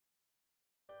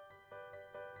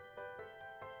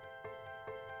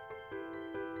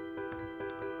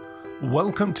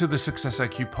Welcome to the Success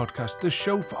IQ podcast, the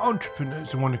show for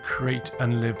entrepreneurs who want to create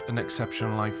and live an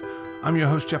exceptional life. I'm your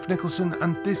host, Jeff Nicholson,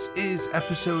 and this is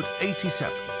episode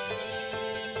 87.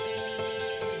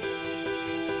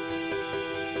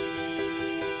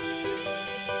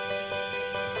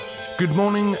 Good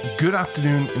morning, good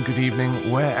afternoon, and good evening,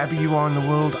 wherever you are in the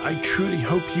world. I truly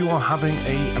hope you are having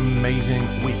an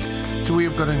amazing week. So we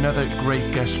have got another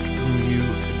great guest from you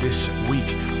this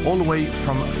week, all the way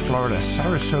from Florida,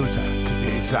 Sarasota to be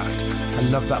exact. I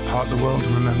love that part of the world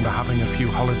and remember having a few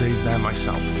holidays there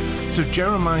myself. So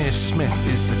Jeremiah Smith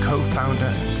is the co-founder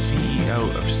and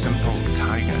CEO of Simple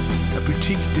Tiger, a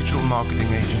boutique digital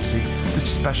marketing agency that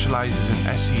specializes in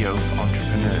SEO for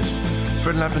entrepreneurs. For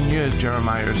 11 years,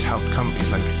 Jeremiah has helped companies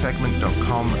like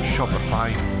Segment.com,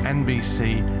 Shopify,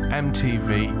 NBC,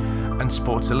 MTV, and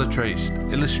Sports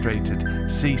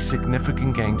Illustrated see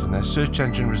significant gains in their search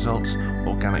engine results,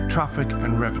 organic traffic,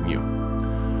 and revenue.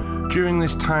 During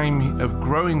this time of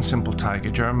growing Simple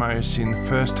Tiger, Jeremiah has seen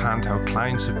firsthand how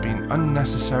clients have been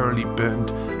unnecessarily burned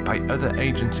by other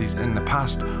agencies in the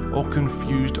past or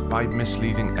confused by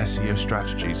misleading SEO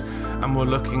strategies. And we're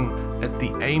looking at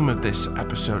the aim of this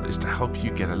episode is to help you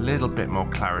get a little bit more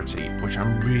clarity, which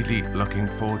I'm really looking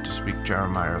forward to speak to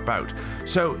Jeremiah about.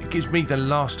 So it gives me the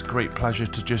last great pleasure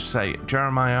to just say,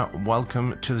 Jeremiah,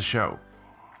 welcome to the show.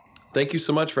 Thank you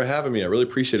so much for having me. I really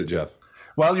appreciate it, Jeff.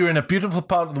 Well, you're in a beautiful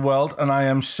part of the world, and I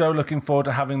am so looking forward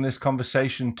to having this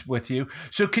conversation with you.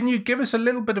 So can you give us a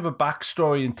little bit of a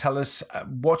backstory and tell us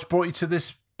what's brought you to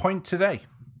this point today?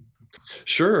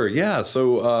 Sure. Yeah.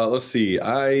 So let's see.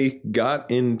 I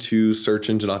got into search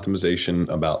engine optimization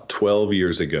about 12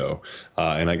 years ago,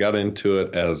 and I got into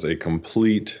it as a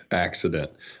complete accident.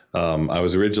 I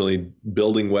was originally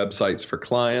building websites for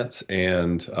clients,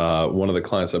 and one of the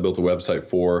clients I built a website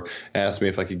for asked me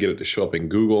if I could get it to show up in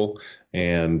Google.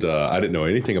 And I didn't know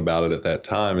anything about it at that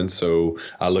time. And so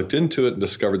I looked into it and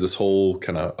discovered this whole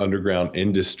kind of underground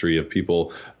industry of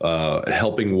people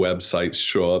helping websites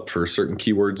show up for certain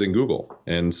keywords in Google.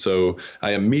 And so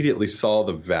I immediately saw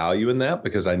the value in that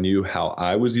because I knew how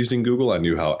I was using Google. I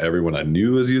knew how everyone I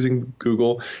knew was using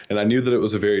Google. And I knew that it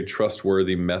was a very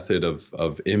trustworthy method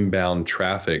of inbound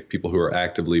traffic, people who are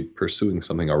actively pursuing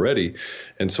something already.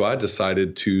 And so I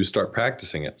decided to start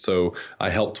practicing it. So I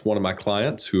helped one of my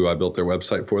clients who I built their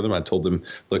website for them. I told them,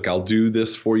 look, I'll do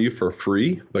this for you for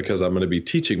free because I'm going to be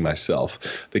teaching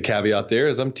myself. The caveat there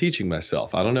is I'm teaching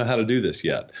myself. I don't know how to do this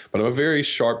yet, but I'm a very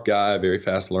sharp guy, very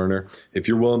fast learner. If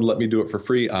you're willing to let me do it for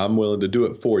free, I'm willing to do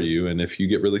it for you. And if you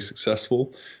get really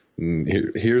successful,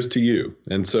 here's to you.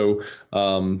 And so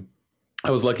I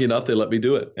was lucky enough they let me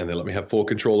do it, and they let me have full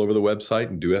control over the website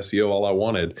and do SEO all I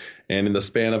wanted. And in the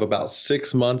span of about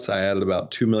 6 months, I added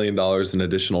about $2 million in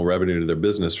additional revenue to their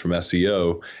business from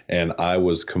SEO, and I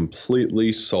was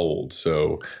completely sold.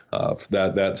 So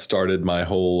that started my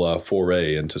whole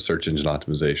foray into search engine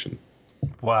optimization.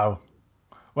 Wow.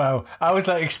 I was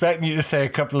like expecting you to say a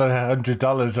couple of $100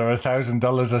 or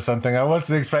 $1,000 or something. I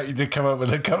wasn't expecting you to come up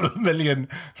with a couple of million.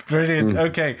 Brilliant.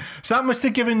 Okay. So that must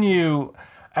have given you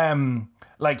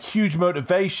like huge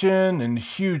motivation and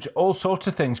huge all sorts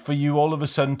of things for you all of a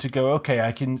sudden to go, okay,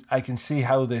 I can see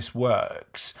how this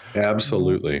works.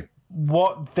 Absolutely.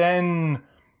 What then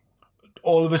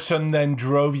all of a sudden then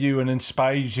drove you and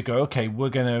inspired you to go, okay, we're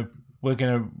gonna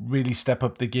really step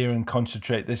up the gear and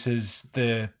concentrate. This is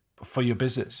for your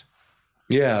business.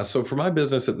 Yeah. So for my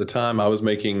business at the time, I was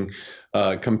making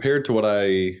compared to what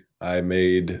I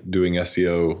made doing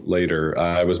SEO later,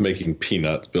 I was making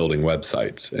peanuts building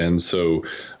websites. And so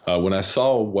when I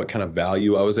saw what kind of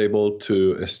value I was able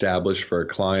to establish for a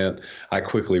client, I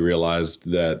quickly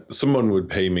realized that someone would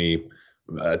pay me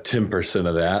 10%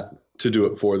 of that to do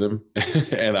it for them.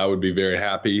 And I would be very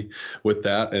happy with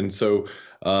that. And so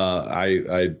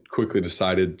I quickly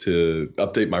decided to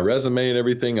update my resume and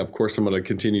everything. Of course, I'm going to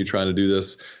continue trying to do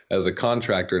this as a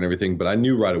contractor and everything, but I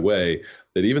knew right away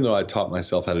that even though I taught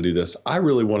myself how to do this, I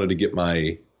really wanted to get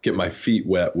my feet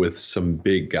wet with some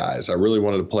big guys. I really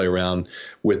wanted to play around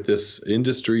with this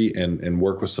industry and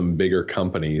work with some bigger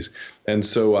companies. And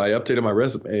so I updated my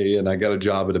resume and I got a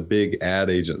job at a big ad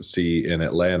agency in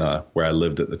Atlanta where I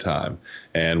lived at the time.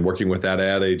 And working with that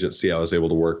ad agency, I was able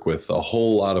to work with a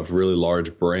whole lot of really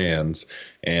large brands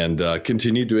and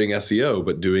continue doing SEO,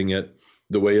 but doing it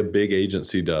the way a big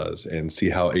agency does and see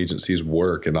how agencies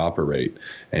work and operate.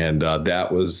 And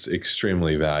that was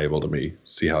extremely valuable to me,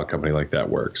 see how a company like that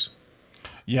works.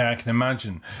 Yeah, I can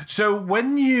imagine. So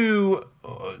when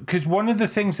because one of the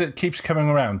things that keeps coming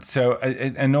around, so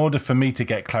in order for me to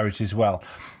get clarity as well,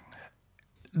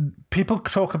 people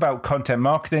talk about content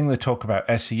marketing, they talk about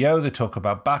SEO, they talk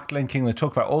about backlinking, they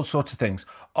talk about all sorts of things.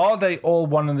 Are they all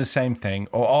one and the same thing,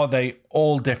 or are they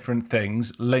all different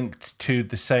things linked to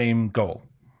the same goal?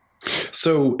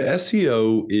 So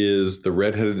SEO is the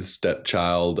redheaded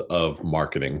stepchild of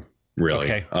marketing. Really.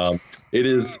 Okay. It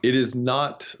is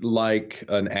not like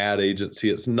an ad agency.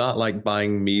 It's not like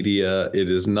buying media.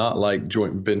 It is not like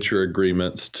joint venture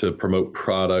agreements to promote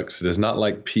products. It is not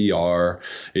like PR.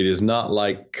 It is not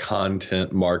like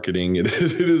content marketing. It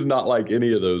is not like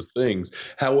any of those things.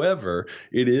 However,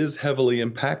 it is heavily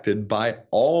impacted by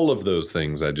all of those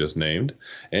things I just named,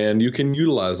 and you can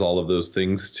utilize all of those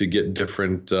things to get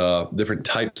different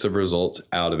types of results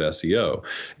out of SEO.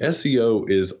 SEO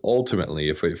is ultimately,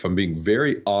 if I'm being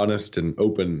very honest and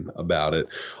open about it,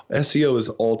 SEO is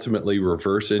ultimately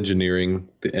reverse engineering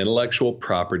the intellectual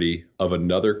property of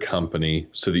another company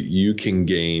so that you can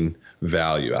gain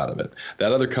value out of it.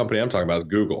 That other company I'm talking about is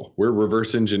Google. We're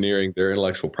reverse engineering their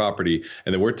intellectual property,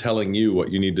 and then we're telling you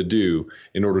what you need to do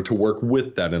in order to work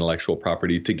with that intellectual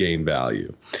property to gain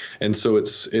value. And so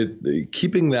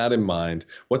keeping that in mind,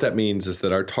 what that means is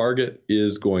that our target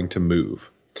is going to move.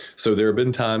 So there have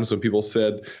been times when people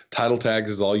said title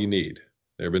tags is all you need.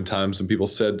 There have been times when people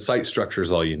said site structure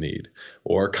is all you need,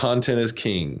 or content is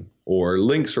king, or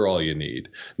links are all you need.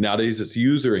 Nowadays, it's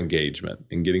user engagement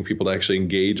and getting people to actually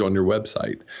engage on your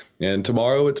website. And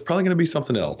tomorrow, it's probably going to be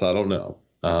something else. I don't know.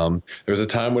 There was a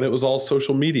time when it was all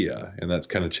social media, and that's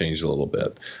kind of changed a little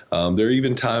bit. There are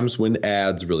even times when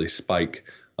ads really spike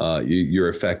your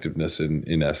effectiveness in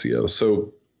SEO.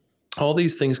 So all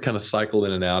these things kind of cycle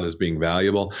in and out as being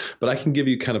valuable, but I can give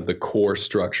you kind of the core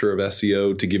structure of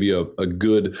SEO to give you a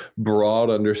good, broad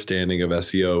understanding of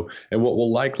SEO and what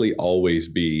will likely always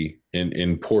be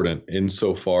important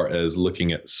insofar as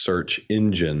looking at search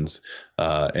engines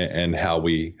and how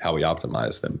we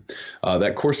optimize them.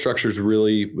 That core structure is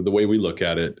really the way we look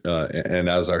at it, and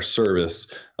as our service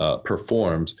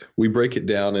performs, we break it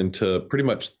down into pretty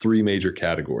much three major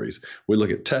categories. We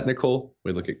look at technical,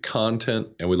 we look at content,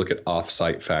 and we look at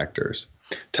off-site factors.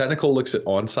 Technical looks at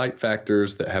on-site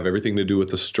factors that have everything to do with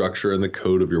the structure and the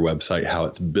code of your website, how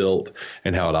it's built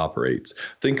and how it operates.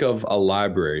 Think of a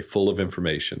library full of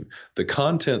information. The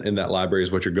content in that library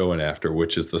is what you're going after,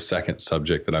 which is the second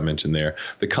subject that I mentioned there.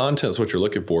 The content is what you're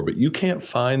looking for, but you can't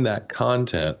find that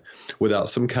content without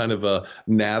some kind of a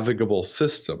navigable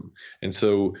system. And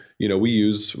so, we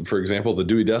use, for example, the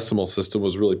Dewey Decimal System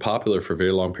was really popular for a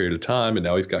very long period of time, and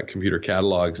now we've got computer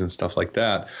catalogs and stuff like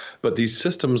that. But these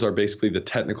systems are basically the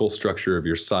technical structure of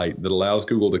your site that allows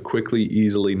Google to quickly,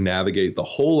 easily navigate the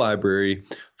whole library,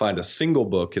 find a single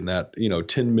book in that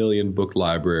 10 million book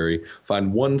library,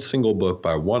 find one single book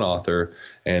by one author,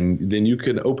 and then you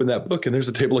can open that book and there's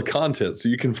a table of contents. So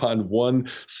you can find one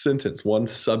sentence, one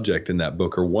subject in that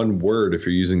book, or one word if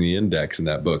you're using the index in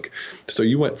that book. So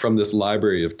you went from this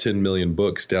library of 10 million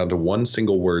books down to one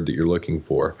single word that you're looking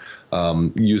for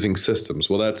using systems.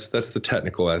 Well, that's the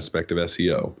technical aspect of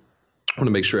SEO. I want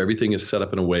to make sure everything is set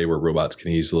up in a way where robots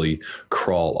can easily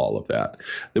crawl all of that.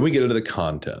 Then we get into the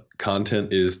content.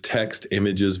 Content is text,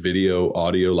 images, video,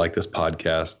 audio, like this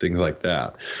podcast, things like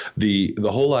that. The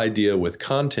whole idea with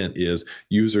content is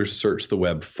users search the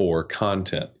web for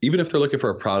content. Even if they're looking for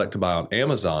a product to buy on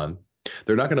Amazon,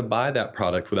 they're not going to buy that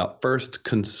product without first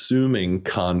consuming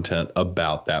content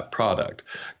about that product.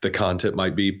 The content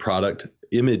might be product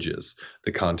images.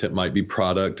 The content might be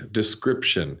product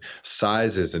description,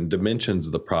 sizes and dimensions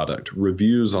of the product,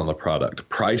 reviews on the product,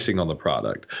 pricing on the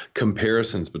product,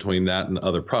 comparisons between that and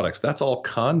other products. That's all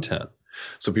content.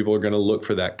 So people are going to look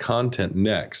for that content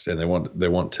next, and they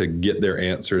want to get their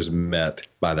answers met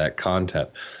by that content.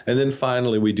 And then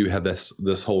finally, we do have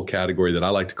this whole category that I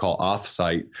like to call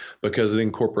offsite, because it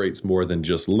incorporates more than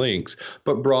just links.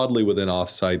 But broadly within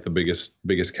offsite, the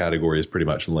biggest category is pretty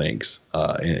much links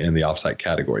in the offsite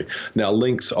category. Now,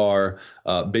 links are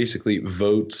basically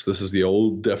votes. This is the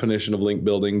old definition of link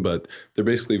building, but they're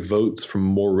basically votes from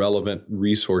more relevant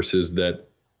resources that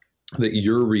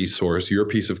your resource, your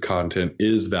piece of content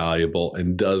is valuable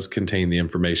and does contain the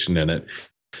information in it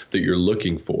that you're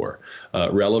looking for.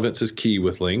 Relevance is key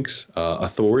with links.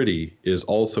 Authority is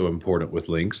also important with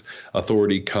links.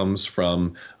 Authority comes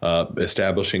from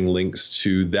establishing links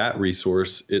to that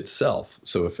resource itself.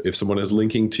 So if someone is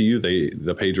linking to you,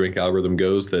 the PageRank algorithm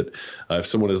goes that if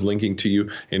someone is linking to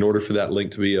you, in order for that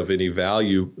link to be of any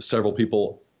value, several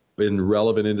people in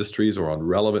relevant industries or on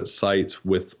relevant sites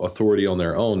with authority on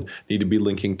their own need to be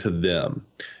linking to them.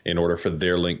 in order for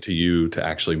their link to you to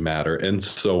actually matter, and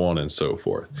so on and so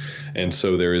forth. And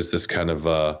so there is this kind of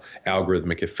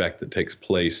algorithmic effect that takes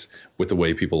place with the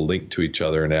way people link to each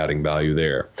other and adding value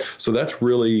there. So that's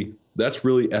really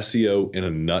SEO in a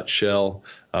nutshell.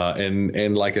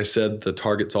 And like I said, the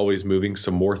target's always moving.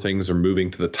 So more things are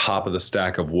moving to the top of the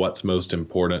stack of what's most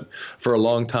important. For a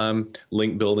long time,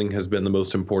 link building has been the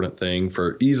most important thing.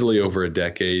 For easily over a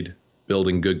decade,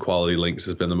 building good quality links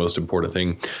has been the most important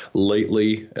thing.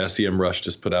 Lately, SEMrush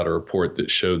just put out a report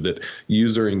that showed that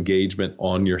user engagement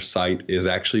on your site is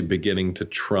actually beginning to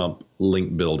trump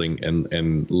link building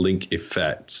and link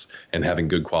effects and having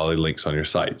good quality links on your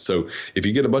site. So if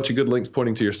you get a bunch of good links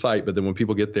pointing to your site, but then when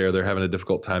people get there, they're having a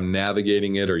difficult time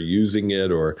navigating it or using it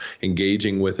or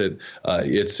engaging with it,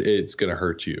 it's going to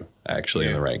hurt you actually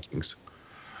in the rankings.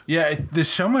 Yeah, there's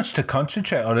so much to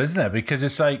concentrate on, isn't there? Because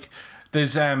it's like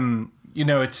there's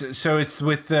it's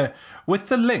with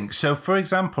the links. So for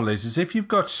example, is if you've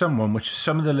got someone, which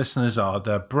some of the listeners are,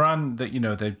 the brand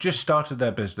that they've just started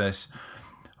their business,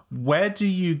 where do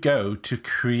you go to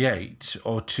create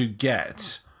or to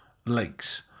get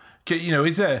links?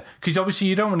 Is there, because obviously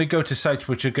you don't want to go to sites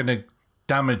which are going to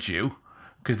damage you,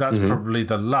 because that's probably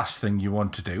the last thing you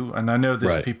want to do. And I know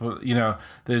there's people,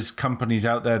 there's companies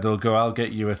out there that'll go, I'll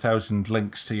get you 1,000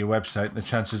 links to your website. The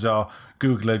chances are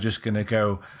Google are just going to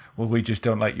go, well, we just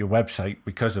don't like your website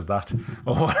because of that,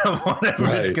 or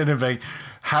whatever it's going to be.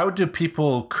 How do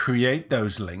people create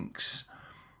those links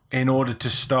in order to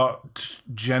start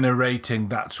generating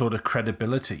that sort of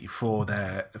credibility for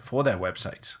their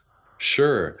website?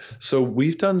 Sure. So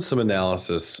we've done some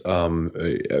analysis,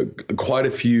 quite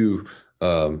a few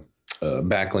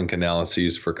backlink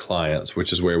analyses for clients,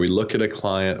 which is where we look at a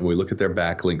client and we look at their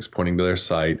backlinks pointing to their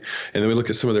site, and then we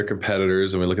look at some of their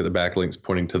competitors and we look at the backlinks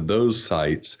pointing to those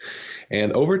sites.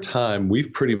 And over time,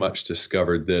 we've pretty much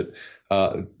discovered that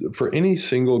for any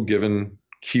single given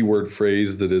keyword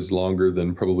phrase that is longer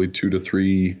than probably 2 to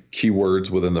 3 keywords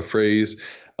within the phrase,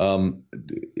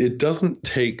 it doesn't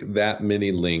take that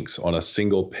many links on a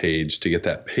single page to get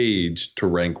that page to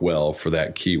rank well for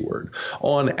that keyword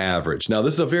on average. Now,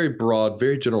 this is a very broad,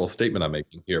 very general statement I'm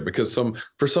making here, because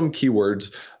for some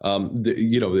keywords,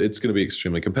 it's going to be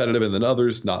extremely competitive, and then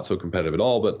others not so competitive at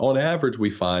all. But on average, we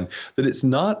find that it's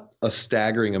not a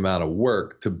staggering amount of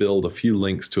work to build a few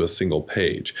links to a single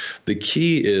page. The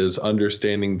key is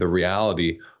understanding the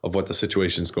reality of what the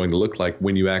situation is going to look like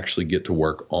when you actually get to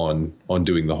work on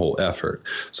doing the whole effort.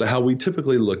 So how we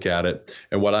typically look at it,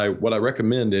 and what I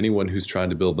recommend anyone who's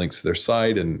trying to build links to their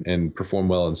site and perform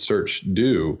well in search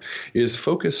do, is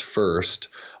focus first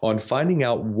on finding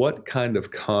out what kind of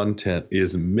content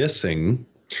is missing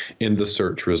in the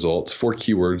search results for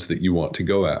keywords that you want to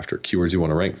go after, keywords you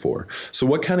want to rank for. So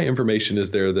what kind of information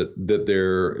is there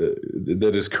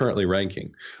that is currently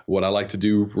ranking? What I like to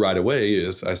do right away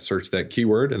is I search that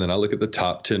keyword, and then I look at the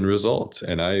top 10 results,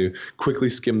 and I quickly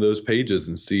skim those pages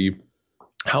and see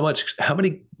how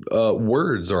many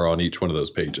words are on each one of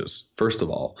those pages. First of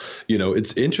all,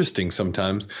 it's interesting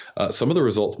sometimes. Some of the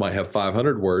results might have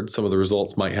 500 words. Some of the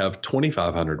results might have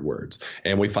 2,500 words.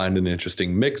 And we find an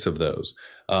interesting mix of those.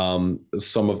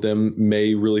 Some of them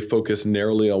may really focus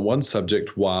narrowly on one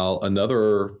subject, while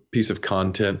another piece of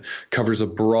content covers a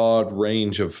broad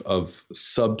range of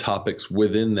subtopics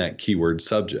within that keyword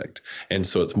subject. And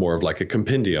so it's more of like a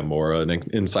compendium or an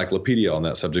encyclopedia on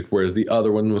that subject, whereas the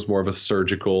other one was more of a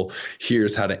surgical,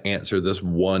 here's how to answer this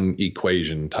one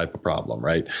equation type of problem,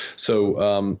 right?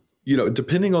 So,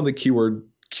 depending on the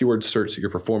keyword search that you're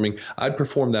performing, I'd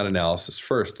perform that analysis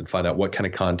first and find out what kind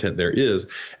of content there is.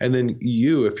 And then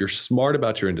if you're smart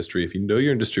about your industry, if you know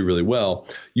your industry really well,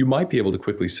 you might be able to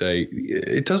quickly say,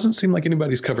 it doesn't seem like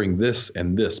anybody's covering this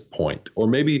and this point. Or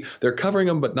maybe they're covering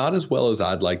them, but not as well as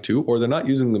I'd like to, or they're not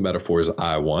using the metaphors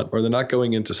I want, or they're not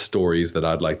going into stories that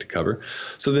I'd like to cover.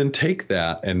 So then take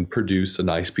that and produce a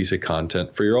nice piece of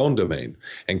content for your own domain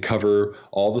and cover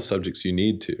all the subjects you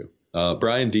need to.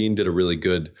 Brian Dean did a really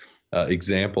good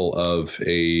example of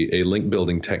a link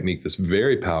building technique that's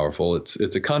very powerful. It's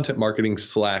a content marketing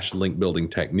 / link building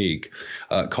technique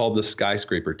called the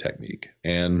skyscraper technique.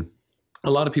 And a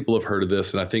lot of people have heard of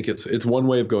this, and I think it's one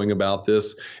way of going about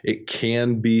this. It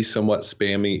can be somewhat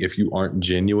spammy if you aren't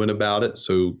genuine about it.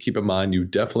 So keep in mind, you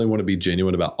definitely want to be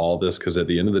genuine about all this, because at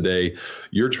the end of the day,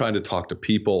 you're trying to talk to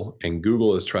people, and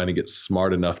Google is trying to get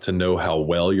smart enough to know how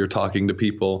well you're talking to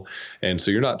people. And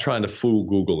so you're not trying to fool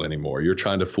Google anymore. You're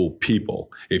trying to fool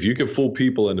people. If you can fool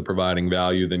people into providing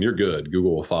value, then you're good.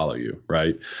 Google will follow you,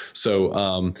 right?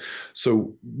 So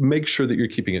make sure that you're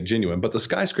keeping it genuine. But the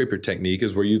skyscraper technique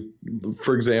is where you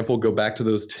for example, go back to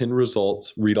those 10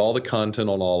 results, read all the content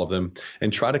on all of them,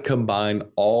 and try to combine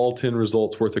all 10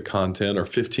 results worth of content or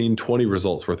 15, 20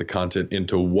 results worth of content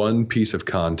into one piece of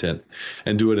content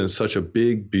and do it in such a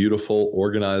big, beautiful,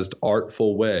 organized,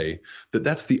 artful way that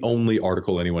that's the only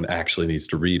article anyone actually needs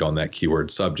to read on that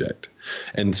keyword subject.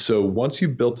 And so once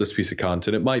you've built this piece of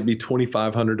content, it might be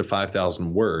 2,500 to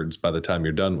 5,000 words by the time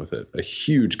you're done with it, a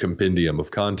huge compendium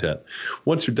of content.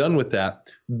 Once you're done with that,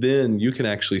 then you can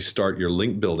actually start your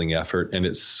link building effort. And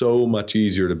it's so much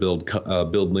easier to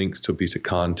build links to a piece of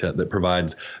content that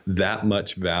provides that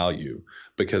much value,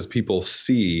 because people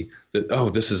see that, oh,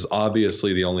 this is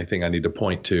obviously the only thing I need to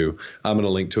point to. I'm going to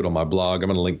link to it on my blog. I'm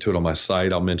going to link to it on my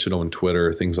site. I'll mention it on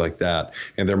Twitter, things like that.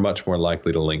 And they're much more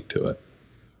likely to link to it.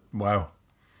 Wow.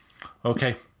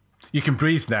 Okay. You can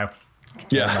breathe now.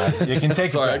 Yeah. You can take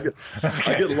Sorry,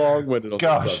 I get long-winded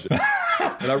on this subject.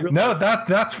 And no,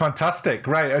 that's fantastic.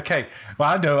 Right. Okay. Well,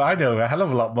 I know a hell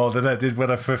of a lot more than I did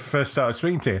when I first started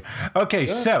speaking to you. Okay.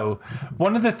 Yeah. So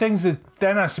one of the things that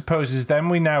then I suppose is then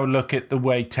we now look at the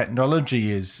way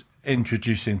technology is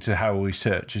introducing to how we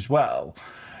search as well.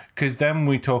 Because then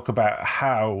we talk about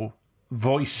how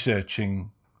voice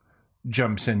searching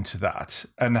jumps into that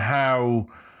and how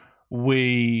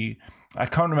I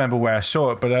can't remember where I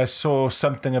saw it, but I saw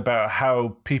something about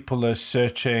how people are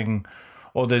searching,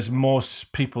 or there's more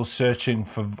people searching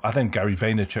for, I think Gary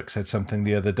Vaynerchuk said something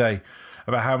the other day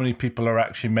about how many people are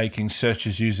actually making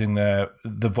searches using the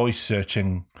voice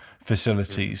searching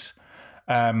facilities.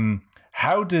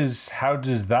 How does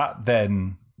that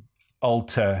then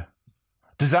alter?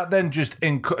 Does that then just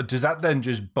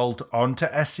bolt onto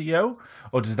SEO,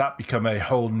 or does that become a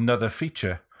whole nother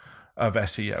feature of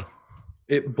SEO?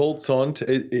 It bolts on to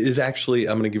it actually,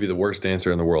 I'm going to give you the worst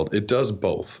answer in the world. It does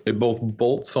both. It both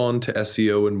bolts on to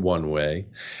SEO in one way,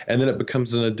 and then it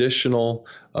becomes an additional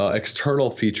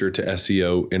external feature to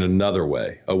SEO in another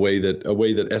way, a way that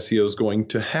SEO is going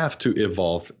to have to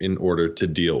evolve in order to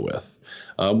deal with.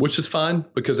 Which is fine,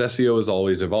 because SEO is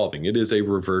always evolving. It is a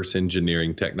reverse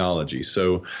engineering technology.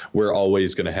 So we're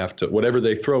always going to have to, whatever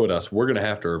they throw at us, we're going to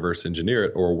have to reverse engineer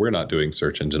it, or we're not doing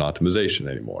search engine optimization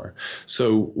anymore.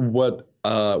 So what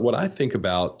I think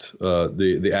about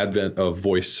the advent of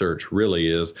voice search really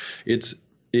is,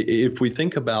 if we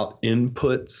think about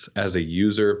inputs as a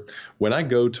user, when I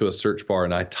go to a search bar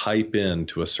and I type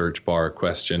into a search bar a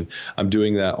question, I'm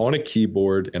doing that on a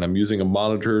keyboard, and I'm using a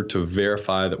monitor to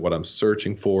verify that what I'm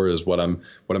searching for is what I'm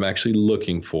actually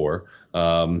looking for.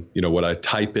 What I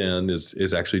type in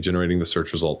is actually generating the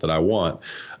search result that I want.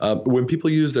 When people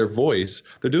use their voice,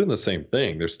 they're doing the same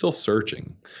thing. They're still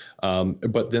searching,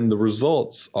 but then the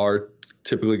results are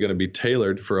typically going to be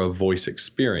tailored for a voice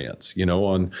experience.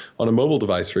 On a mobile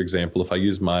device, for example, if I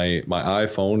use my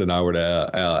iPhone and I were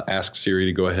to ask Siri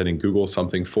to go ahead and Google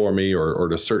something for me, or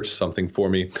to search something for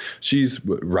me, she's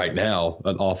right now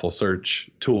an awful search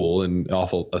tool and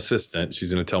awful assistant.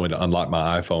 She's going to tell me to unlock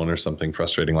my iPhone or something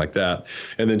frustrating like that.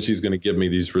 And then she's going to give me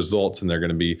these results, and they're going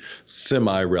to be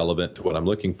semi-relevant to what I'm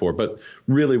looking for. But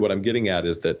really what I'm getting at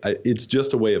is that it's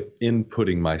just a way of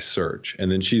inputting my search,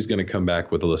 and then she's going to come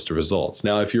back with a list of results.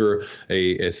 Now, if you're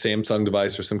a Samsung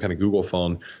device or some kind of Google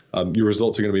phone, your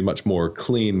results are going to be much more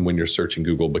clean when you're searching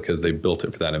Google, because they built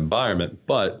it for that environment.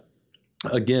 But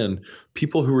again,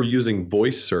 people who are using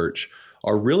voice search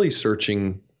are really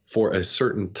searching for a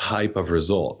certain type of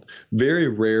result. Very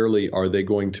rarely are they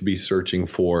going to be searching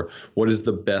for what is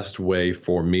the best way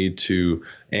for me to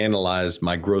analyze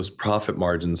my gross profit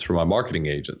margins for my marketing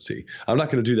agency. I'm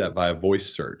not going to do that via voice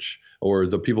search, or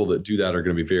the people that do that are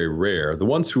going to be very rare. The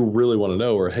ones who really want to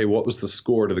know are, hey, what was the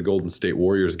score to the Golden State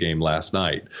Warriors game last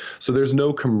night? So there's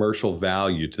no commercial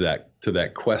value to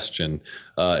that question,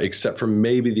 except for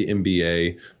maybe the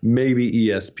NBA, maybe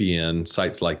ESPN,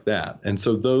 sites like that. And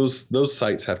so those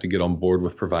sites have to get on board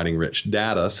with providing rich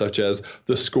data, such as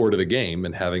the score to the game,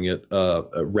 and having it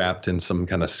wrapped in some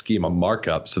kind of schema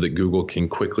markup so that Google can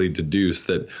quickly deduce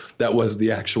that was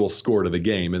the actual score to the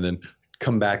game, and then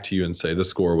come back to you and say the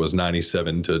score was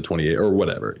 97-28 or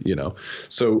whatever,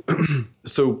 So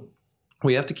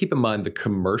we have to keep in mind the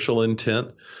commercial intent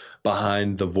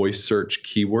behind the voice search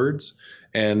keywords,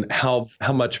 and how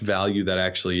much value that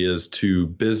actually is to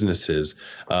businesses.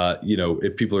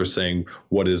 If people are saying,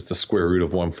 what is the square root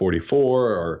of 144,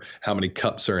 or how many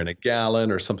cups are in a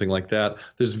gallon, or something like that,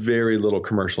 there's very little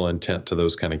commercial intent to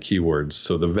those kind of keywords.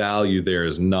 So the value there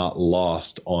is not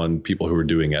lost on people who are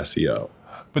doing SEO.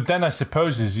 But then I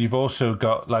suppose you've also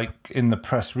got, like in the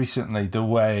press recently, the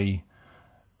way,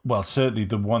 well, certainly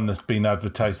the one that's been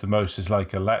advertised the most is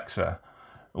like Alexa,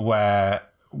 where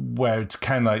it's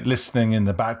kind of like listening in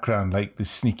the background, like the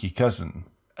sneaky cousin.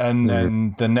 And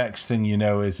then the next thing you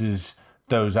know is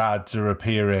those ads are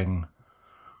appearing.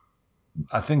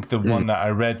 I think the one that I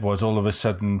read was all of a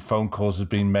sudden phone calls had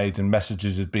been made and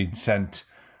messages had been sent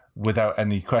without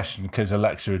any question because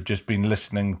Alexa had just been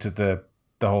listening to the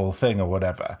whole thing or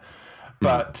whatever.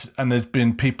 But and there's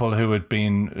been people who had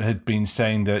been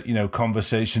saying that, you know,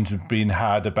 conversations have been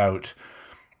had about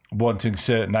wanting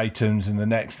certain items, and the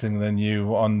next thing they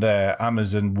knew on their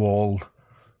Amazon wall,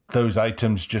 those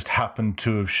items just happened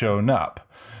to have shown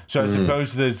up. So I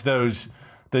suppose there's those.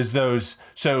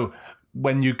 So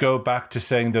when you go back to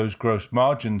saying those gross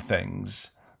margin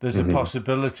things, there's a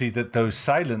possibility that those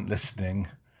silent listening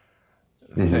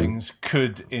things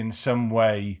could in some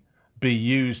way be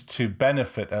used to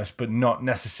benefit us, but not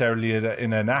necessarily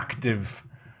in an active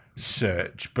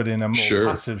search, but in a more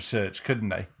passive search, couldn't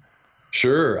they?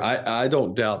 Sure. I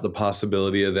don't doubt the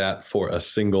possibility of that for a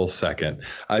single second.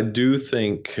 I do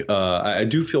think, I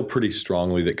do feel pretty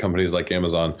strongly that companies like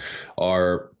Amazon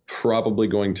are probably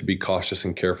going to be cautious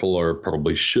and careful, or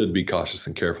probably should be cautious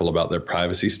and careful about their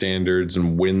privacy standards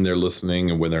and when they're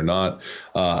listening and when they're not.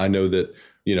 I know that,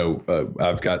 you know,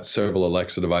 I've got several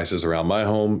Alexa devices around my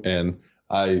home, and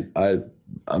I'm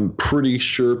pretty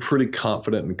sure, pretty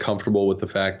confident and comfortable with the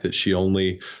fact that she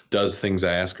only does things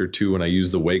I ask her to when I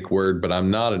use the wake word. But I'm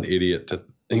not an idiot to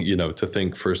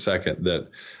think for a second that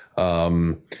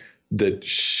that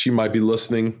she might be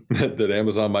listening, that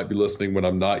Amazon might be listening when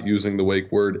I'm not using the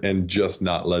wake word and just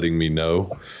not letting me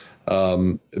know.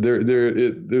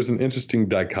 There's an interesting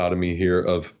dichotomy here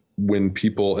of when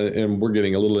people, and we're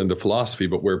getting a little into philosophy,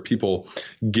 but where people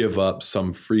give up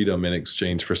some freedom in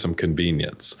exchange for some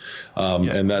convenience.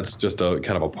 And that's just a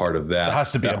kind of a part of that. There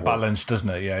has to be a balance, doesn't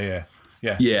it? Yeah.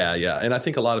 And I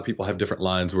think a lot of people have different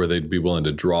lines where they'd be willing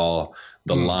to draw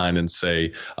the line and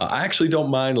say, I actually don't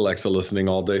mind Alexa listening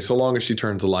all day, so long as she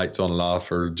turns the lights on and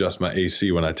off or adjusts my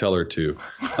AC when I tell her to.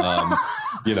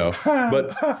 You know,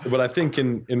 but I think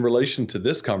in relation to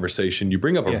this conversation, you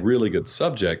bring up a really good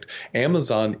subject.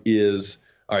 Amazon is,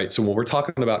 all right, so when we're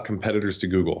talking about competitors to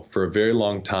Google, for a very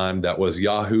long time, that was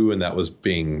Yahoo and that was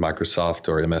Bing, Microsoft,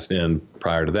 or MSN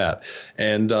prior to that.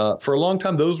 And for a long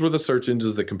time, those were the search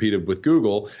engines that competed with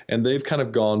Google, and they've kind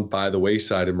of gone by the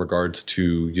wayside in regards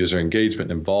to user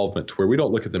engagement and involvement, to where we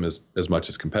don't look at them as much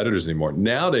as competitors anymore.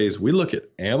 Nowadays, we look at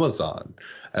Amazon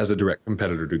as a direct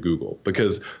competitor to Google,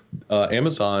 because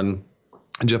Amazon,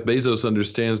 Jeff Bezos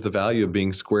understands the value of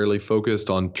being squarely focused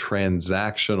on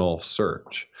transactional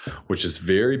search, which is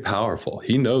very powerful.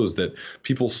 He knows that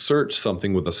people search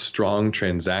something with a strong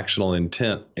transactional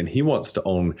intent, and he wants to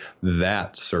own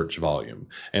that search volume.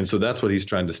 And so that's what he's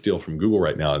trying to steal from Google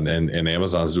right now. And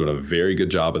Amazon's doing a very good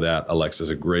job of that. Alexa is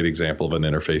a great example of an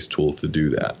interface tool to do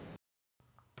that.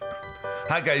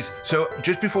 Hi guys, so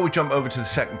just before we jump over to the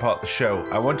second part of the show,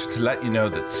 I wanted to let you know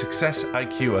that Success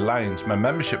IQ Alliance, my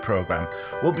membership program,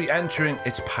 will be entering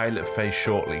its pilot phase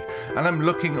shortly, and I'm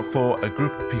looking for a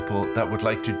group of people that would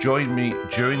like to join me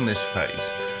during this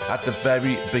phase at the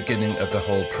very beginning of the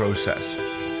whole process.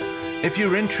 If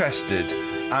you're interested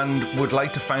and would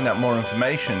like to find out more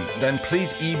information, then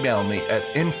please email me at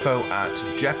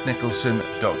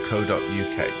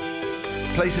info@jeffnicholson.co.uk.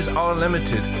 Places are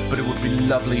limited, but it would be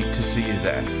lovely to see you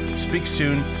there. Speak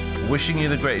soon, wishing you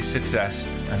the greatest success,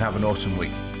 and have an awesome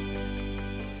week.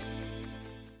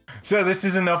 So this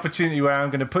is an opportunity where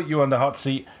I'm going to put you on the hot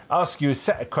seat, ask you a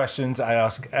set of questions I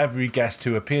ask every guest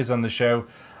who appears on the show.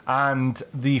 And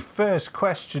the first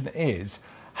question is,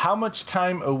 how much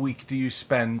time a week do you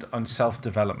spend on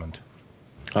self-development?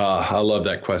 I love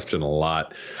that question a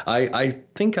lot. I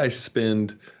think I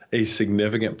spend a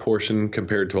significant portion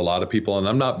compared to a lot of people. And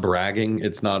I'm not bragging.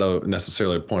 It's not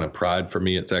necessarily a point of pride for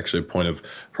me. It's actually a point of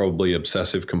probably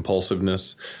obsessive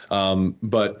compulsiveness.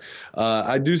 But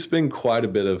I do spend quite a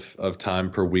bit of time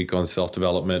per week on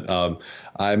self-development.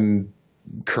 I'm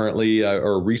currently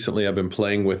or recently I've been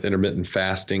playing with intermittent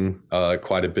fasting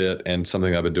quite a bit, and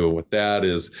something I've been doing with that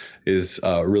is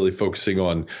really focusing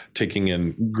on taking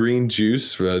in green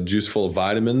juice, juice full of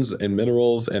vitamins and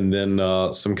minerals, and then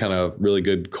some kind of really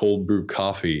good cold brew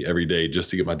coffee every day just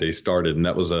to get my day started. And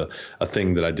that was a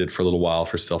thing that I did for a little while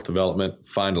for self-development.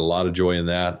 Find a lot of joy in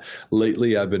that.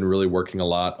 Lately, I've been really working a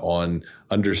lot on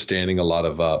understanding a lot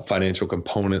of financial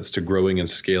components to growing and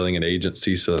scaling an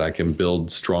agency so that I can build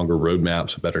stronger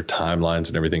roadmaps, better timelines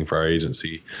and everything for our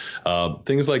agency,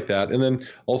 things like that. And then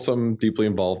also I'm deeply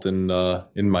involved in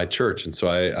my church. And so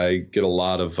I get a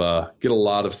lot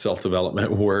of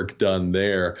self-development work done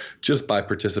there just by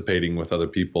participating with other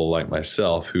people like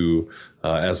myself who,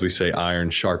 as we say, iron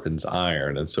sharpens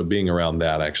iron. And so being around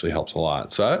that actually helps a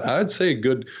lot. So I'd say a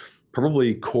good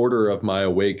probably quarter of my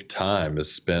awake time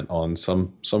is spent on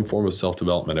some form of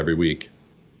self-development every week.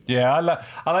 Yeah, I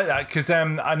like that because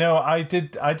I know I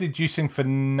did juicing for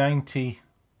 90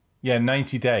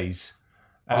 days.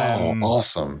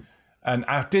 Awesome. And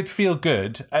I did feel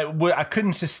good. I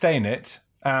couldn't sustain it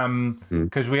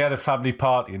because we had a family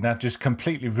party, and that just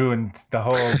completely ruined the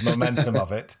whole momentum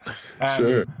of it.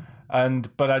 Sure.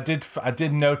 But I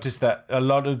did notice that a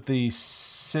lot of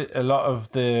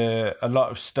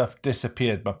stuff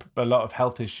disappeared, but a lot of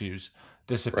health issues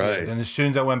disappeared. Right. And as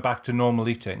soon as I went back to normal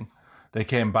eating, they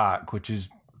came back, which is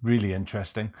really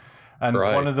interesting. And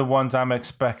one of the ones I'm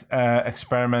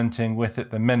experimenting with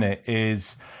at the minute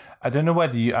is, I don't know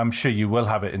whether I'm sure you will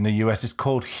have it in the US. It's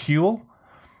called Huel.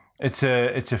 It's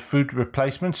a food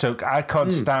replacement. So I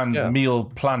can't stand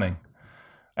meal planning.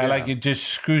 It just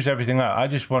screws everything up. I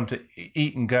just want to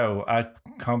eat and go. I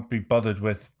can't be bothered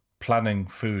with planning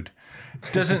food.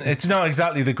 It's not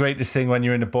exactly the greatest thing when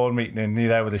you're in a board meeting and you're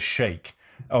there with a shake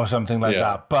or something like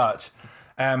that. But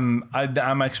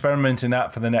I'm experimenting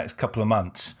that for the next couple of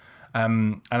months,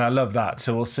 and I love that.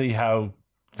 So we'll see how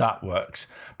that works.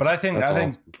 But I think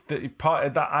that part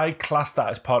of that, I class that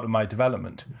as part of my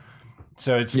development.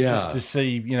 So it's just to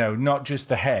see, not just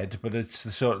the head, but it's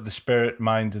the sort of the spirit,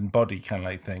 mind, and body kind of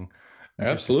like thing.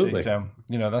 Absolutely. So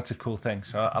that's a cool thing.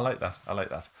 So I like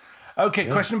that. Okay,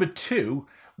 question number 2: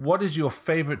 what is your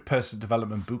favorite personal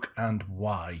development book and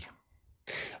why?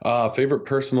 Favorite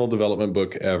personal development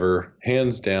book ever,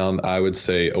 hands down, I would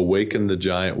say Awaken the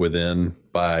Giant Within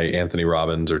by Anthony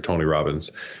Robbins or Tony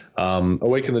Robbins.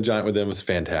 Awaken the Giant Within was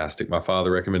fantastic. My father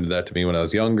recommended that to me when I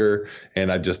was younger,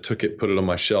 and I just took it, put it on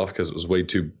my shelf because it was way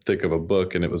too thick of a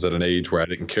book, and it was at an age where I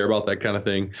didn't care about that kind of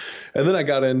thing. And then I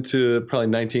got into probably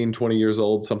 19, 20 years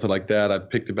old, something like that. I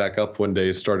picked it back up one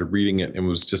day, started reading it, and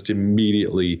was just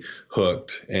immediately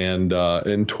hooked, and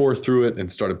tore through it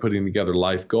and started putting together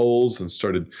life goals and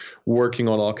started working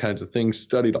on all kinds of things,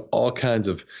 studied all kinds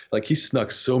of, he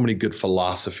snuck so many good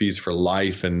philosophies for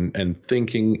life and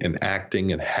thinking and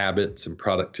acting and habits and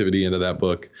productivity into that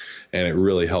book. And it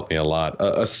really helped me a lot.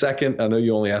 A second, I know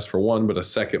you only asked for one, but a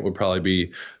second would probably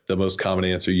be the most common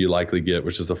answer you likely get,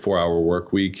 which is the 4-Hour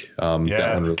Work Week. That one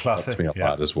really helped me a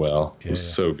lot as well. It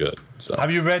was so good. So.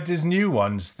 Have you read his new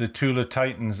ones, The Tool of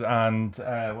Titans and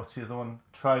what's the other one?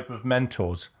 Tribe of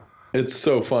Mentors. It's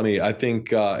so funny. I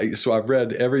think so. I've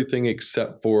read everything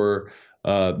except for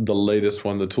the latest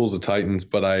one, The Tools of Titans,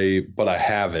 but I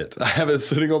have it. I have it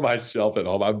sitting on my shelf at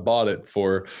home. I bought it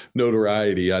for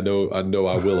notoriety. I know I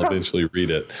will eventually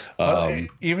read it.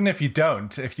 Even if you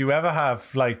don't, if you ever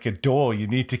have a door you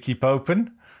need to keep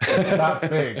open, it's that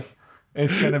big.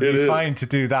 It's going to be fine to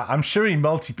do that. I'm sure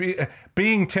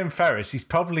being Tim Ferriss, he's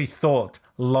probably thought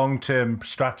long-term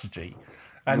strategy.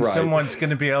 And someone's going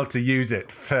to be able to use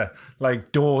it for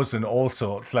doors and all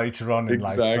sorts later on in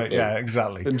life. But yeah,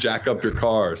 exactly. And jack up your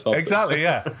car or something. Exactly,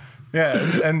 yeah.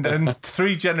 Yeah, and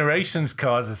 3 generations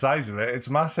cars the size of it. It's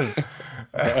massive.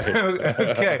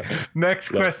 Okay, next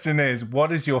question is,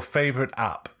 what is your favorite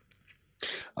app?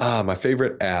 My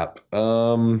favorite app.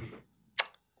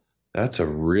 That's a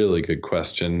really good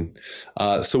question.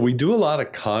 So we do a lot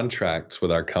of contracts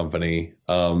with our company.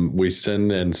 We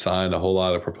send and sign a whole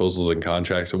lot of proposals and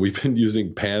contracts, and we've been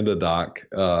using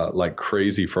PandaDoc like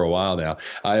crazy for a while now.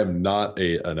 I am not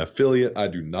an affiliate. I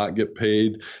do not get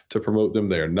paid to promote them.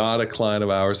 They are not a client of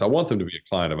ours. I want them to be a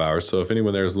client of ours. So if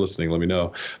anyone there is listening, let me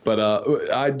know. But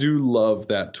I do love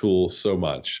that tool so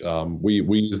much. We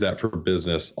use that for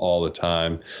business all the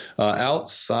time.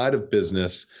 Outside of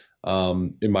business,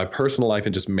 in my personal life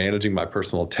and just managing my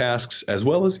personal tasks as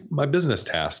well as my business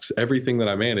tasks, everything that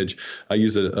I manage, I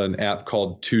use an app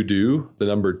called To Do, the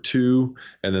number 2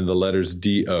 and then the letters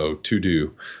DO, To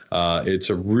Do. It's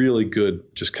a really good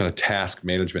just kind of task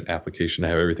management application. I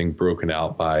have everything broken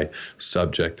out by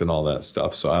subject and all that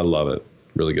stuff. So I love it.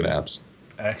 Really good apps.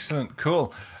 Excellent.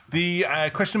 Cool. The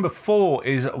question number 4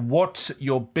 is, what's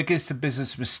your biggest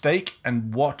business mistake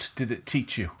and what did it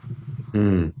teach you?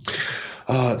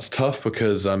 It's tough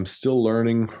because I'm still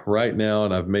learning right now,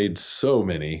 and I've made so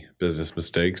many business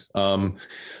mistakes.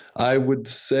 I would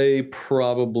say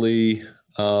probably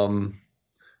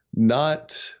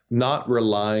not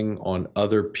relying on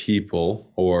other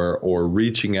people or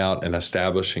reaching out and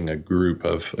establishing a group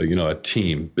of, a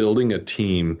team, building a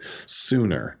team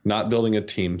sooner, not building a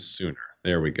team sooner.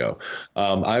 There we go.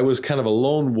 I was kind of a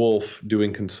lone wolf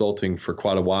doing consulting for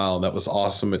quite a while, and that was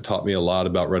awesome. It taught me a lot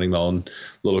about running my own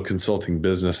little consulting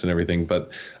business and everything.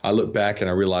 But I look back and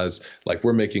I realize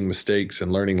we're making mistakes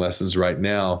and learning lessons right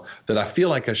now that I feel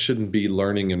like I shouldn't be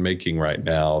learning and making right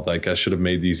now. I should have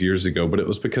made these years ago, but it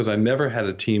was because I never had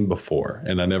a team seen before,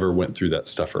 and I never went through that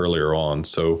stuff earlier on.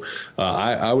 So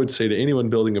I would say to anyone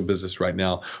building a business right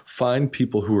now, find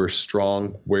people who are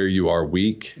strong where you are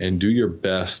weak and do your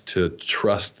best to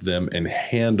trust them and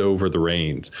hand over the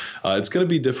reins. It's going to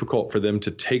be difficult for them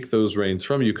to take those reins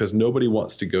from you because nobody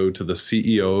wants to go to the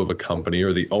CEO of a company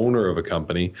or the owner of a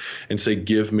company and say,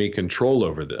 give me control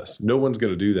over this. No one's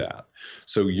going to do that.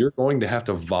 So you're going to have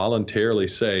to voluntarily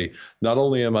say, not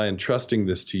only am I entrusting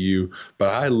this to you, but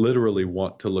I literally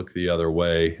want to look the other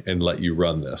way and let you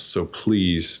run this. So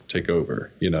please take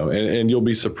over, and you'll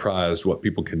be surprised what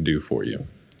people can do for you.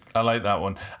 I like that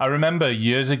one. I remember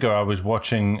years ago, I was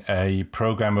watching a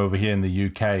program over here in the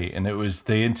UK, and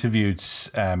they interviewed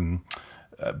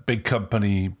big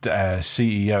company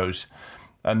CEOs.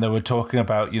 And they were talking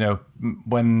about,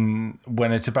 when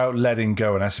it's about letting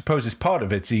go, and I suppose it's part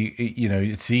of it.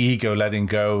 It's the ego letting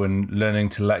go and learning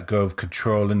to let go of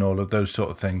control and all of those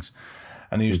sort of things.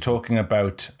 And he was talking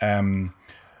about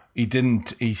he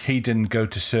didn't go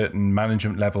to certain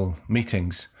management level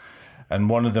meetings, and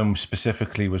one of them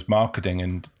specifically was marketing.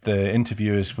 And the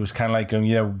interviewers was kind of like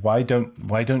going, why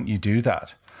don't you do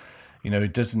that? Do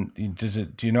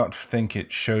you not think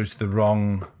it shows the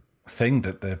wrong thing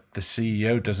that the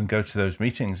CEO doesn't go to those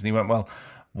meetings? And he went, well,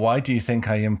 why do you think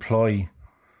I employ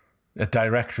a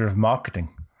director of marketing?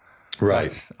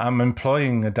 Right. I'm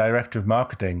employing a director of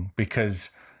marketing because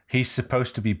he's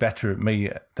supposed to be better at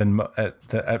me than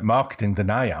at marketing than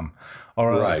I am,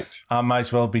 or else I might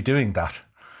as well be doing that.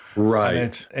 Right.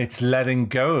 And it's letting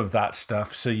go of that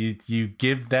stuff. So you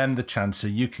give them the chance so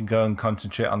you can go and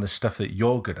concentrate on the stuff that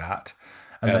you're good at.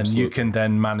 And Absolutely. Then you can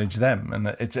then manage them.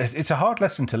 And it's a hard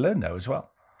lesson to learn, though, as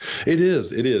well. It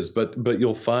is. But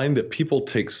you'll find that people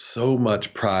take so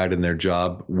much pride in their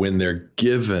job when they're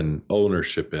given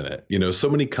ownership in it. So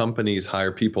many companies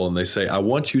hire people and they say, I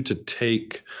want you to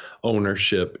take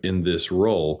ownership in this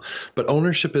role. But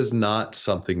ownership is not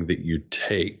something that you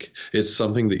take. It's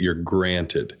something that you're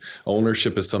granted.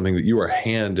 Ownership is something that you are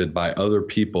handed by other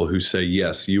people who say,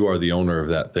 yes, you are the owner of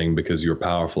that thing because you're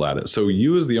powerful at it. So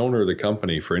you as the owner of the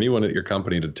company, for anyone at your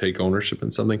company to take ownership in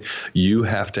something, you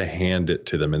have to hand it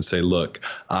to them and say, look,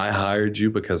 I hired you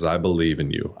because I believe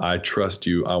in you. I trust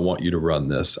you. I want you to run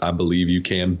this. I believe you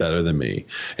can better than me.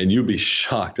 And you'd be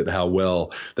shocked at how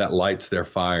well that lights their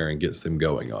fire and gets them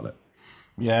going on it.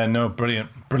 Yeah, no, brilliant.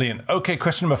 Okay,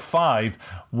 question number 5.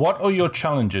 What are your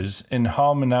challenges in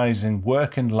harmonizing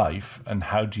work and life, and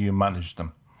how do you manage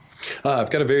them? I've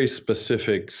got a very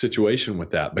specific situation with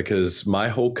that because my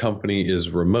whole company is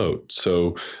remote.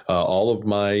 So all of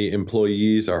my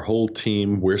employees, our whole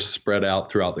team, we're spread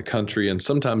out throughout the country and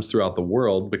sometimes throughout the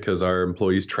world because our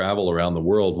employees travel around the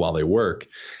world while they work.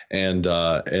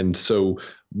 And so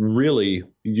really,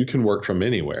 you can work from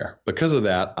anywhere. Because of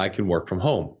that, I can work from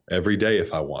home every day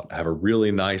if I want. I have a really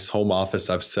nice home office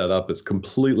I've set up. It's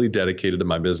completely dedicated to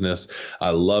my business.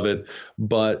 I love it.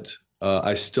 But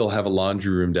I still have a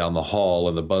laundry room down the hall,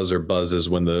 and the buzzer buzzes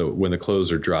when the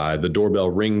clothes are dry. The doorbell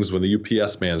rings when the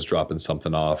UPS man's dropping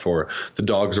something off, or the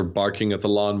dogs are barking at the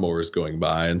lawnmowers going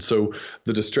by. And so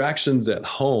the distractions at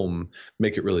home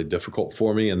make it really difficult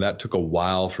for me. And that took a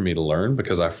while for me to learn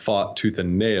because I fought tooth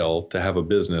and nail to have a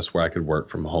business where I could work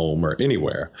from home or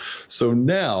anywhere. So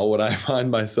now what I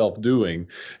find myself doing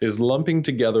is lumping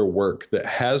together work that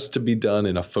has to be done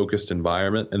in a focused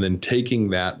environment and then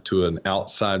taking that to an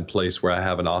outside place where I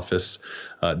have an office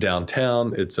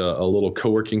downtown. It's a little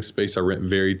co-working space I rent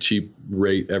very cheap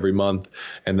rate every month.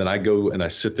 And then I go and I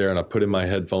sit there and I put in my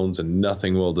headphones and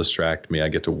nothing will distract me. I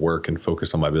get to work and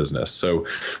focus on my business. So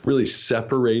really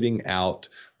separating out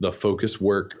the focus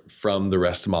work from the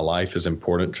rest of my life is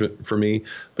important for me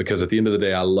because at the end of the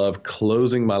day, I love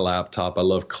closing my laptop. I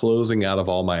love closing out of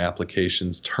all my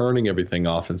applications, turning everything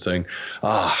off and saying,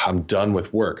 I'm done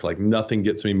with work. Like nothing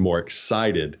gets me more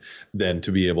excited than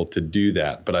to be able to do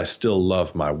that. But I still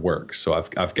love my work. So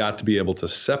I've got to be able to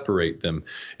separate them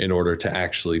in order to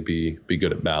actually be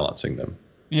good at balancing them.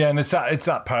 Yeah, and it's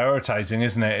that prioritizing,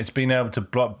 isn't it? It's being able to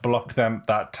block them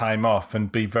that time off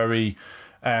and be very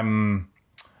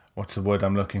what's the word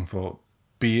I'm looking for?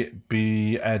 Be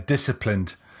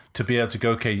disciplined to be able to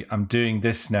go, okay, I'm doing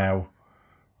this now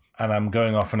and I'm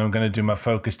going off and I'm going to do my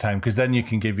focus time, because then you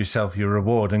can give yourself your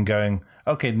reward and going,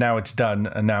 okay, now it's done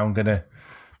and now I'm going to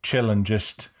chill and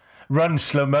just run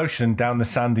slow motion down the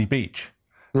sandy beach.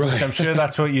 Right. Which I'm sure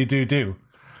that's what you do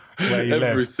where you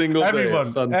Every live. single day at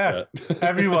sunset.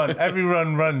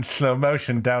 Everyone runs slow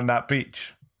motion down that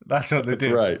beach. That's what they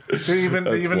do. Right. They even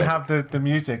have the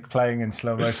music playing in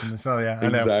slow motion as well. Yeah, I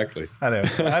know. Exactly. I know.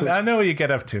 I know what you get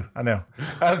up to. I know.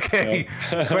 Okay.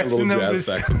 Question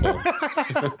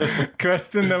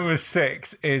number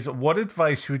 6 is: what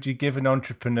advice would you give an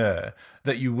entrepreneur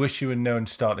that you wish you had known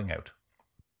starting out?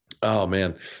 Oh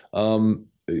man.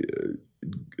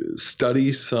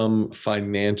 Study some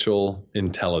financial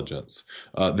intelligence.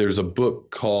 There's a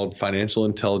book called Financial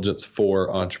Intelligence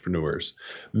for Entrepreneurs.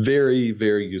 Very,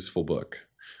 very useful book.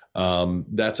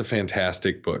 That's a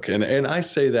fantastic book. And I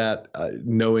say that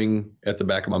knowing at the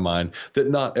back of my mind that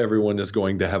not everyone is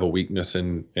going to have a weakness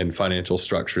in financial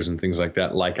structures and things like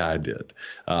that, like I did.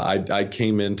 I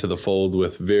came into the fold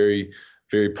with very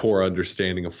poor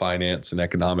understanding of finance and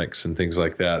economics and things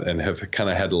like that, and have kind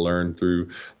of had to learn through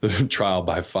the trial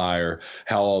by fire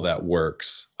how all that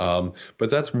works. But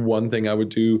that's one thing I would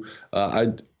do.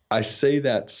 I say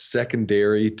that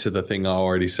secondary to the thing I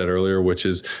already said earlier, which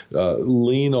is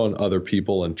lean on other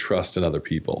people and trust in other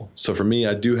people. So for me,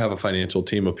 I do have a financial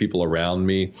team of people around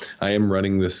me. I am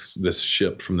running this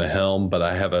ship from the helm, but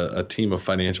I have a team of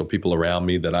financial people around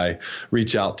me that I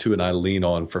reach out to and I lean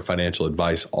on for financial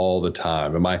advice all the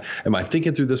time. Am I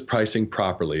thinking through this pricing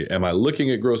properly? Am I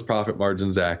looking at gross profit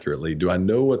margins accurately? Do I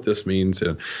know what this means?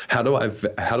 And how do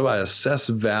I assess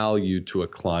value to a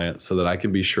client so that I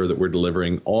can be sure that we're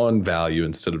delivering on value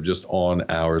instead of just on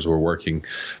hours we're working,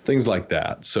 things like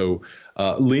that. So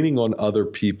leaning on other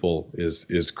people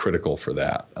is critical for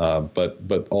that.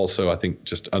 But also I think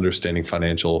just understanding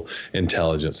financial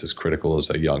intelligence is critical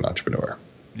as a young entrepreneur.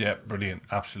 Yeah, brilliant.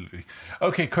 Absolutely.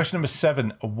 Okay, question number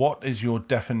 7. What is your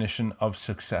definition of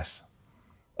success?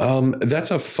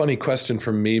 That's a funny question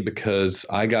for me because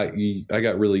I got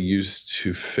really used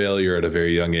to failure at a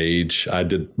very young age. I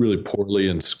did really poorly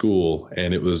in school,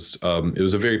 and it was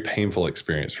a very painful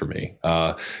experience for me.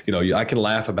 I can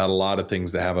laugh about a lot of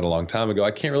things that happened a long time ago.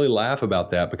 I can't really laugh about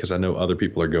that because I know other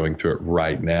people are going through it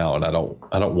right now, and I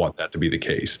don't want that to be the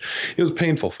case. It was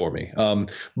painful for me.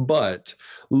 But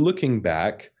looking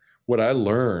back, what I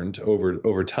learned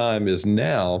over time is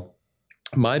now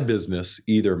my business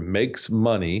either makes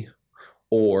money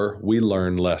or we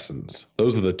learn lessons.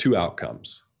 Those are the two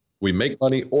outcomes. We make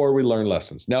money or we learn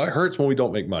lessons. Now, it hurts when we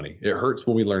don't make money. It hurts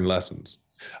when we learn lessons.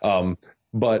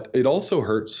 But it also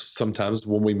hurts sometimes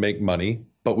when we make money,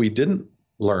 but we didn't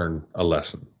learn a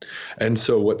lesson. And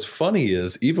so what's funny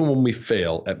is even when we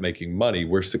fail at making money,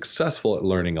 we're successful at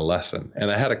learning a lesson.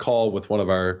 And I had a call with one of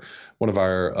our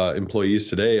employees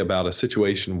today about a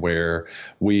situation where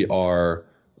we are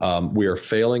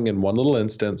failing in one little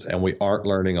instance and we aren't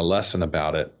learning a lesson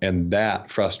about it. And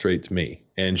that frustrates me.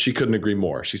 And she couldn't agree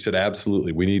more. She said,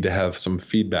 absolutely, we need to have some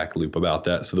feedback loop about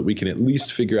that so that we can at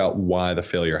least figure out why the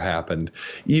failure happened.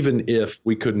 Even if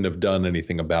we couldn't have done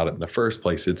anything about it in the first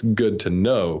place, it's good to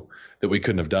know that we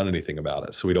couldn't have done anything about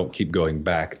it so we don't keep going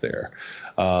back there.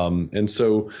 And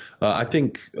so I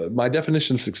think my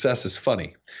definition of success is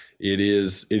funny. It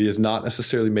is not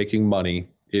necessarily making money.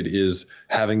 It is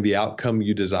having the outcome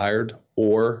you desired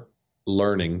or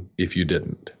learning if you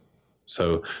didn't.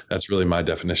 So that's really my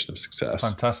definition of success.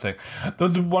 Fantastic.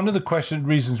 One of the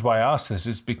reasons why I ask this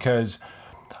is because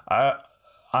I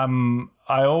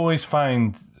always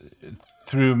find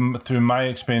through my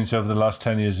experience over the last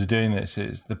 10 years of doing this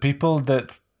is the people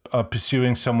that are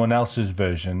pursuing someone else's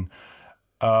version,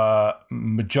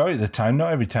 majority of the time,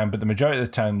 not every time, but the majority of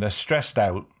the time, they're stressed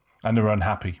out and they're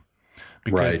unhappy.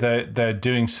 Because they're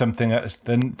doing something that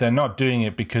they're not doing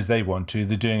it because they want to.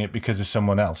 They're doing it because of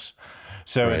someone else.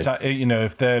 So it's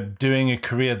if they're doing a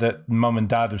career that mum and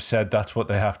dad have said that's what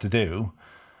they have to do,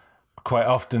 quite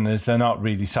often is they're not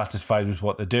really satisfied with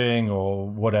what they're doing or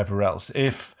whatever else.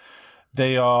 If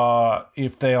they are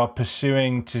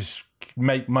pursuing to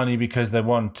make money because they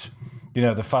want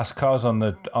the fast cars on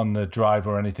the drive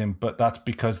or anything, but that's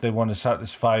because they want to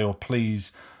satisfy or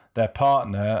please their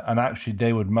partner, and actually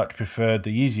they would much prefer the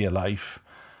easier life,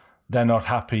 they're not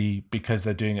happy because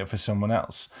they're doing it for someone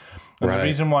else. And the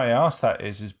reason why I ask that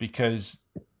is because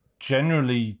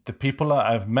generally the people that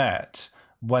I've met,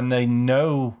 when they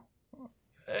know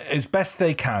as best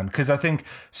they can, because I think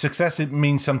success, it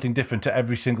means something different to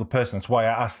every single person. That's why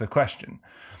I asked the question.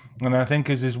 And I think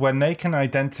is when they can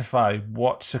identify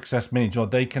what success means, or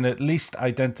they can at least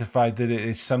identify that it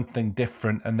is something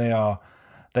different and they are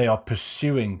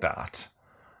pursuing that,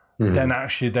 then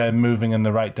actually they're moving in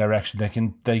the right direction.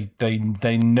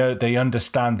 They know, they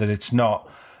understand that it's not,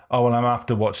 oh, well, I'm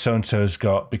after what so-and-so's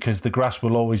got, because the grass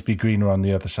will always be greener on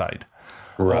the other side.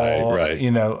 Right.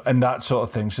 And that sort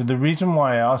of thing. So the reason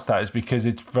why I asked that is because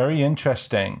it's very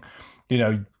interesting.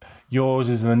 Yours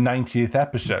is the 90th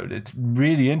episode. It's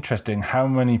really interesting how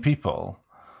many people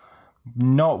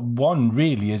not one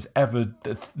really is ever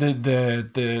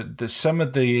the some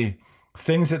of the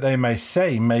things that they may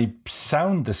say may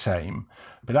sound the same,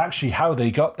 but actually how they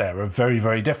got there are very,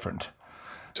 very different.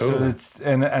 Totally. So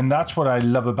and that's what I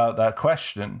love about that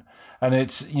question. And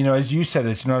it's, as you said,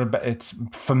 it's not about, it's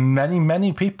for many,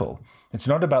 many people, it's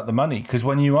not about the money. Because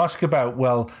when you ask about,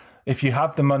 well, if you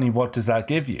have the money, what does that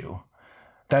give you?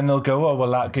 Then they'll go, oh,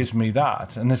 well, that gives me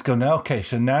that. And let's go, no, okay,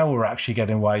 so now we're actually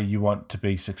getting why you want to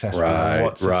be successful and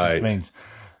what success means.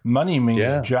 Money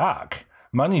means jack.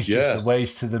 Money's just a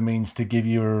ways to the means to give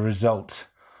you a result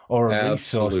or a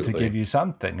resource to give you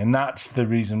something. And that's the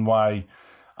reason why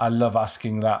I love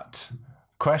asking that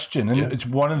question. And it's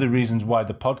one of the reasons why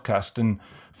the podcast, and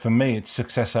for me, it's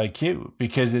Success IQ,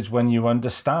 because it's when you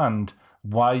understand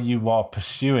why you are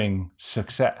pursuing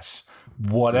success,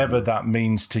 whatever that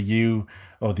means to you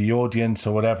or the audience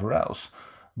or whatever else,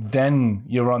 then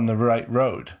you're on the right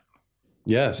road.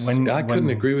 Yes, I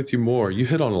couldn't agree with you more. You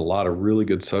hit on a lot of really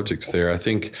good subjects there. I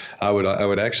think I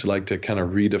would actually like to kind of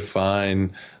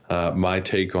redefine my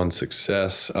take on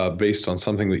success based on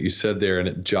something that you said there, and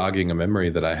it jogging a memory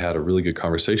that I had a really good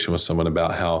conversation with someone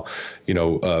about how,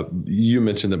 you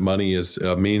mentioned that money is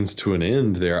a means to an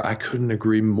end there. I couldn't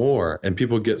agree more. And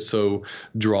people get so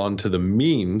drawn to the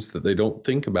means that they don't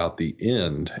think about the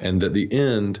end, and that the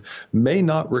end may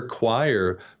not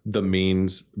require the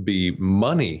means be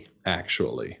money,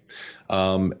 actually.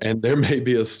 And there may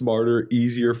be a smarter,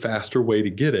 easier, faster way to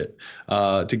get it,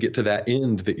 to get to that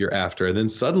end that you're after. And then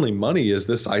suddenly money is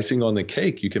this icing on the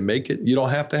cake. You can make it. You don't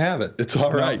have to have it. It's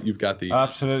all right. You've got the...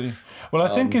 Absolutely. Well,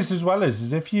 I think as well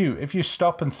is if you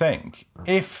stop and think,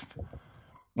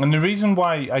 and the reason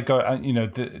why I got,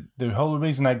 the whole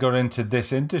reason I got into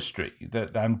this industry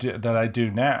that I do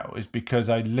now is because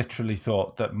I literally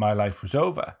thought that my life was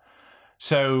over.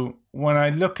 So when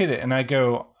I look at it and I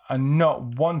go, and not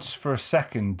once for a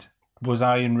second was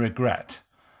I in regret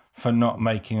for not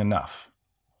making enough.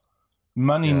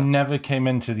 Money never came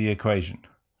into the equation.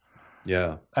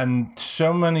 Yeah. And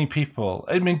so many people,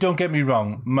 I mean, don't get me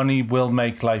wrong, money will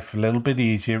make life a little bit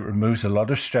easier. It removes a lot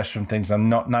of stress from things. I'm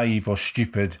not naive or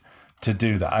stupid to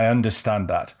do that. I understand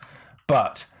that.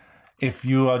 But if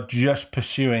you are just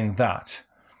pursuing that,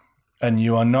 and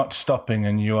you are not stopping,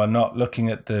 and you are not looking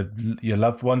at your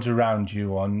loved ones around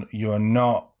you, you are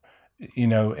not,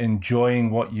 enjoying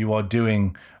what you are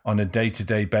doing on a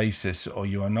day-to-day basis, or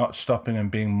you are not stopping and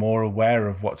being more aware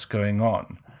of what's going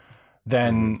on,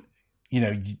 then,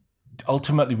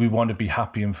 ultimately we want to be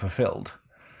happy and fulfilled.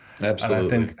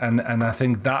 Absolutely. And I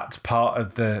think that's part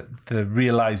of the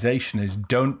realization is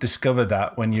don't discover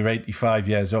that when you're 85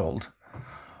 years old.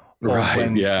 Right.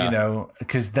 When,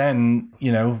 because then,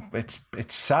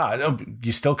 it's sad. Oh,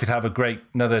 you still could have a great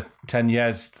another 10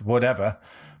 years, whatever,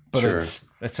 but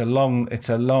it's a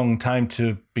long time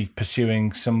to be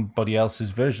pursuing somebody else's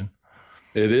version.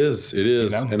 It is.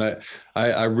 And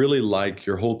I really like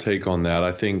your whole take on that.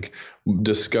 I think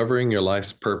discovering your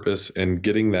life's purpose and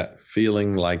getting that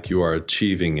feeling like you are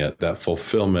achieving it, that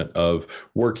fulfillment of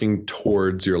working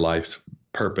towards your life's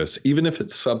purpose, even if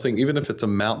it's a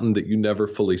mountain that you never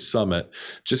fully summit,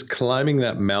 just climbing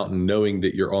that mountain, knowing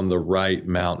that you're on the right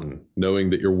mountain, knowing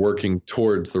that you're working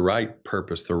towards the right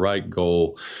purpose, the right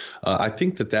goal. I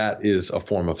think that is a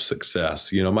form of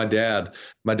success. My dad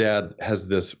has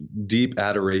this deep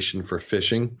adoration for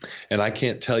fishing, and I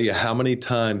can't tell you how many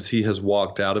times he has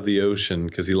walked out of the ocean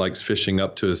because he likes fishing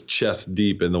up to his chest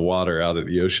deep in the water out of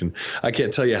the ocean. I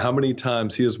can't tell you how many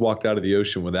times he has walked out of the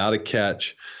ocean without a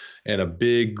catch and a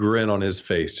big grin on his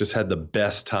face, just had the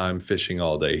best time fishing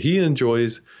all day. He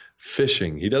enjoys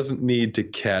fishing. He doesn't need to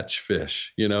catch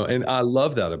fish, and I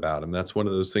love that about him. That's one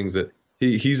of those things that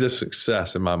he's a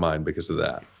success in my mind because of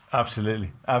that.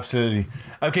 Absolutely.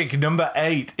 Okay, number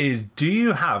 8 is, do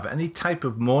you have any type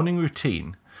of morning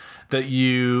routine that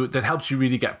helps you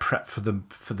really get prepped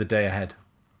for the day ahead?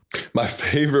 My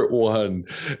favorite one,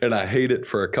 and I hate it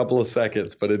for a couple of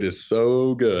seconds, but it is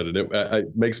so good, and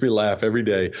it makes me laugh every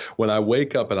day. When I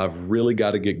wake up and I've really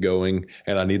got to get going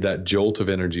and I need that jolt of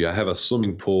energy, I have a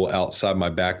swimming pool outside my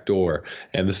back door,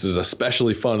 and this is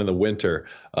especially fun in the winter.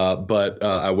 But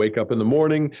I wake up in the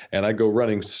morning and I go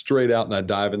running straight out and I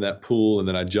dive in that pool, and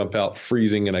then I jump out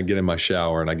freezing and I get in my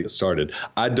shower and I get started.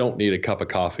 I don't need a cup of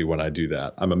coffee when I do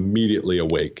that. I'm immediately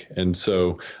awake. And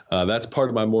so that's part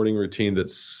of my morning routine.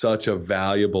 That's such a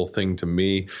valuable thing to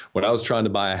me. When I was trying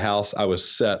to buy a house, I was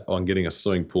set on getting a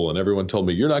swimming pool, and everyone told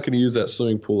me, you're not going to use that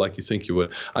swimming pool like you think you would.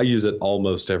 I use it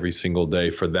almost every single day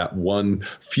for that one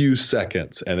few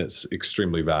seconds, and it's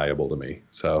extremely valuable to me.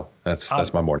 So that's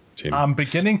my morning routine. I'm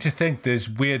beginning to think there's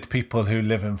weird people who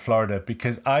live in Florida,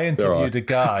 because I interviewed a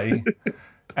guy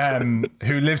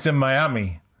who lives in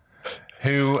Miami,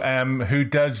 who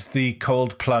does the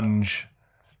cold plunge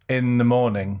in the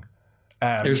morning.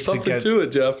 There's something to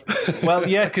it, Jeff. Well,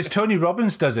 yeah, because Tony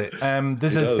Robbins does it.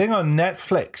 There's a thing on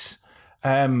Netflix.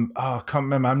 I can't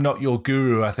remember. I'm Not Your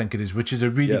Guru, I think it is, which is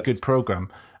a really good program.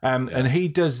 And he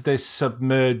does this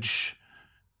submerge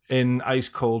in ice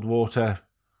cold water,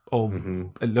 or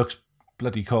it looks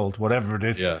bloody cold, whatever it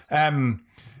is. Yes.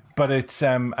 But it's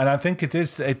and I think it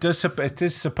is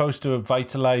supposed to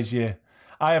vitalize you.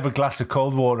 I have a glass of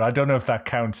cold water. I don't know if that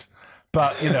counts.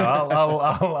 But,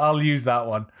 I'll use that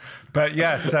one. But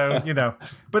yeah, so,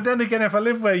 but then again, if I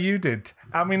live where you did,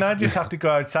 I mean, I just have to go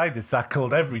outside. It's that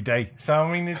cold every day. So,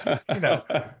 I mean, it's,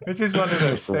 it's just one of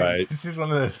those things. Right. It's just one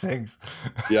of those things.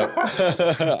 Yep.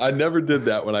 I never did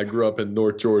that when I grew up in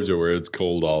North Georgia where it's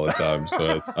cold all the time.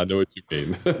 So I know what you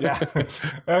mean. Yeah.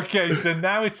 Okay. So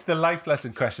now it's the life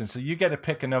lesson question. So you get to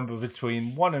pick a number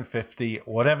between 1 and 50,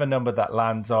 whatever number that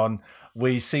lands on.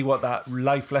 We see what that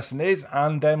life lesson is,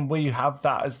 and then we have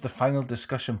that as the final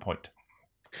discussion point.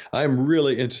 I'm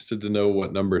really interested to know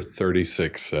what number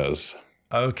 36 says.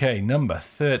 Okay, number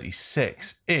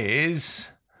 36 is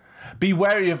be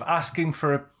wary of asking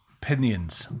for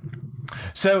opinions.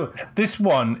 So this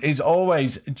one is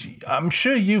always, I'm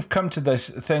sure you've come to this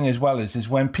thing as well, is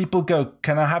when people go,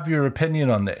 can I have your opinion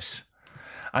on this?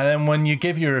 And then when you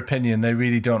give your opinion, they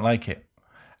really don't like it.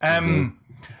 The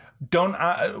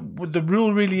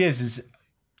rule really is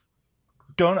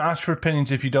don't ask for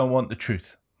opinions if you don't want the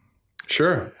truth.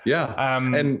 Sure. Yeah.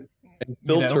 And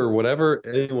filter whatever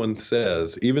anyone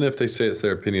says, even if they say it's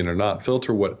their opinion or not,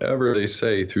 filter whatever they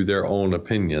say through their own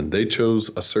opinion. They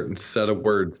chose a certain set of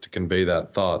words to convey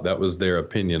that thought. That was their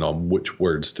opinion on which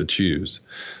words to choose.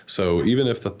 So even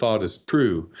if the thought is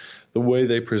true, the way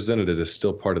they presented it is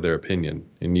still part of their opinion,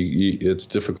 and it's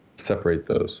difficult to separate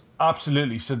those.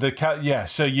 Absolutely. So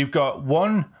so you've got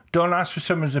one: don't ask for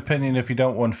someone's opinion if you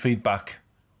don't want feedback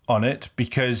on it,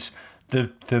 because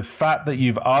the fact that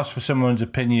you've asked for someone's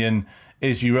opinion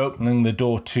is you're opening the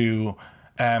door to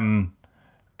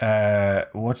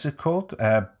what's it called?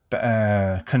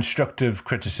 Constructive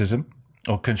criticism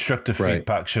or constructive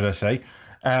feedback, should I say?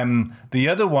 The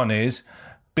other one is,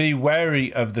 be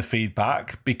wary of the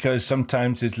feedback, because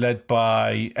sometimes it's led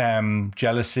by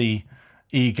jealousy,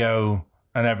 ego,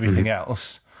 and everything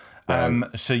else.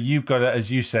 So you've got to,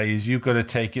 as you say, you've got to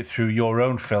take it through your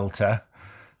own filter,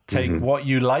 take what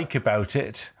you like about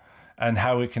it and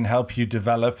how it can help you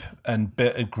develop and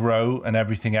grow and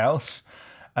everything else,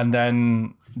 and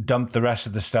then dump the rest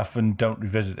of the stuff and don't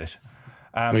revisit it.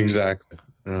 Exactly.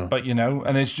 Yeah. But,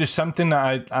 and it's just something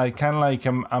that I kind of like.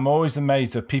 I'm always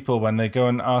amazed at people when they go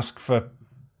and ask for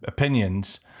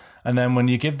opinions, and then when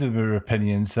you give them their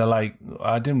opinions, they're like,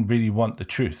 I didn't really want the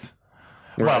truth.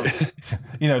 Right.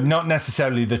 Well, not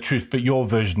necessarily the truth, but your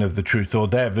version of the truth or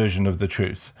their version of the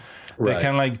truth. Right. They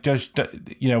kind of like just,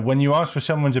 when you ask for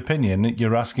someone's opinion,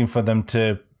 you're asking for them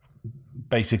to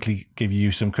basically give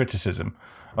you some criticism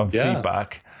or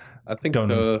feedback. I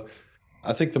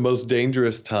think the most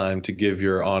dangerous time to give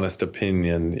your honest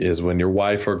opinion is when your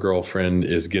wife or girlfriend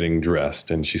is getting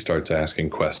dressed and she starts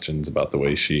asking questions about the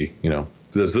way she,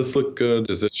 does this look good?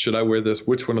 Should I wear this?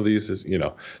 Which one of these is,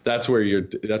 that's where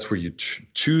you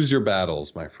choose your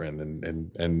battles, my friend,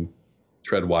 and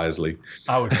tread wisely.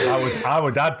 I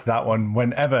would add to that one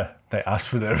whenever they ask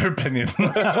for their opinion.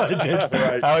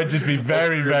 I would just be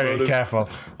very, very careful.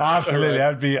 Absolutely.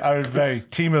 Right. I would very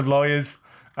team of lawyers.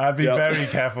 I'd be very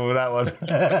careful with that one.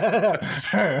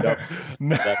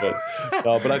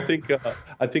 No, but I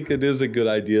think it is a good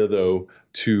idea, though,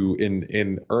 to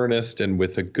in earnest and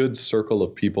with a good circle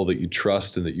of people that you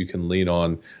trust and that you can lean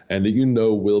on and that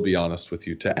will be honest with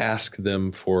you, to ask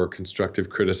them for constructive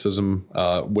criticism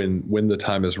when the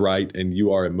time is right and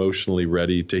you are emotionally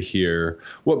ready to hear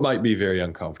what might be very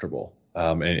uncomfortable.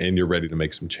 And you're ready to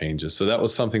make some changes. So that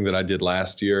was something that I did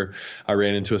last year. I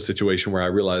ran into a situation where I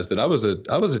realized that I was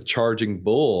a charging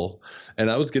bull and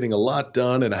I was getting a lot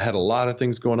done and I had a lot of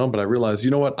things going on, but I realized,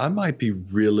 I might be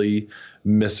really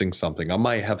missing something. I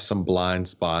might have some blind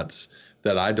spots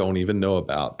that I don't even know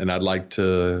about, and I'd like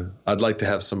to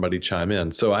have somebody chime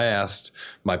in. So I asked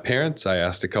my parents, I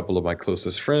asked a couple of my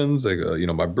closest friends,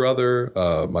 my brother,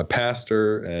 my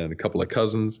pastor, and a couple of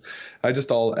cousins. I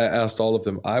just asked all of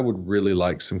them. I would really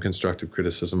like some constructive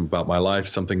criticism about my life,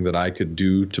 something that I could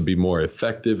do to be more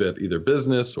effective at either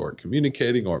business or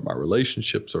communicating or my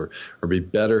relationships or be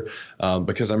better,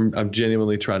 because I'm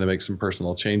genuinely trying to make some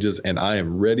personal changes, and I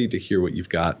am ready to hear what you've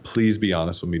got. Please be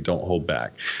honest with me. Don't hold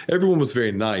back. Everyone was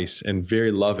very nice and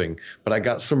very loving, but I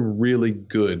got some really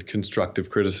good constructive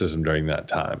criticism during that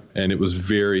time, and it was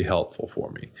very helpful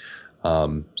for me.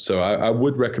 So I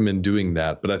would recommend doing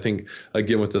that. But I think,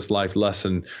 again, with this life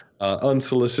lesson,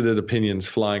 unsolicited opinions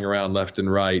flying around left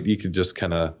and right, you could just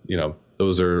kind of,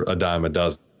 those are a dime a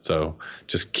dozen. So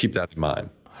just keep that in mind.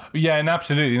 Yeah, and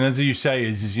absolutely. And as you say,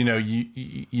 is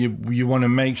you want to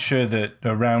make sure that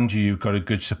around you you've got a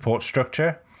good support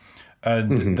structure,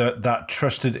 and that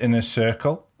trusted inner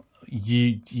circle.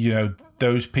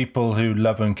 Those people who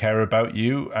love and care about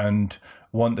you and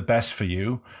want the best for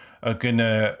you are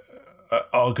gonna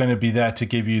be there to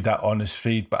give you that honest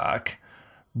feedback,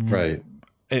 right?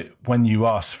 When you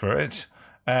ask for it,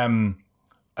 and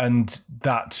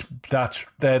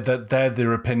they're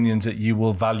their opinions that you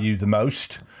will value the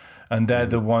most. And they're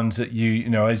the ones that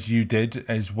as you did,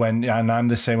 and I'm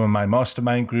the same with my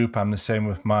mastermind group. I'm the same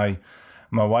with my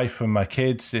wife and my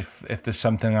kids. If there's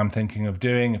something I'm thinking of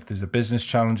doing, if there's a business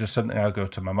challenge or something, I'll go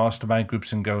to my mastermind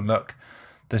groups and go, look,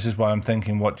 this is what I'm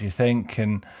thinking. What do you think?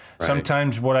 And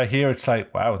sometimes what I hear, it's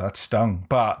like, wow, that stung.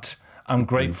 But I'm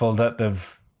grateful that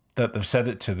they've said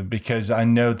it to them, because I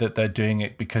know that they're doing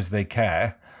it because they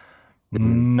care,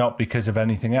 not because of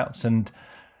anything else. And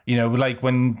like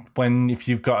when if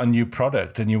you've got a new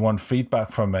product and you want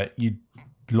feedback from it, you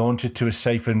launch it to a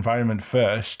safe environment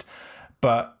first.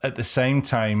 But at the same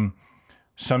time,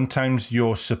 sometimes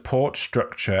your support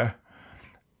structure,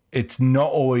 it's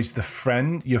not always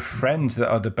your friends that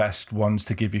are the best ones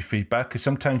to give you feedback. Because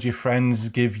sometimes your friends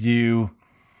give you,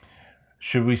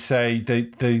 should we say,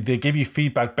 they give you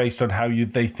feedback based on how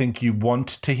they think you want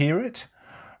to hear it,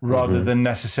 rather than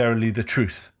necessarily the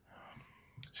truth.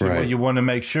 So what you want to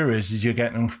make sure is you're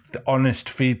getting honest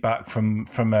feedback from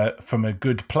a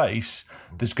good place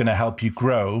that's going to help you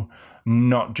grow,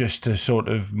 not just to sort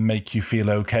of make you feel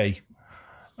okay.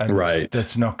 And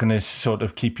that's not going to sort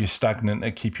of keep you stagnant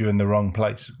and keep you in the wrong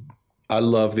place. I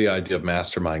love the idea of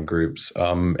mastermind groups.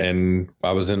 And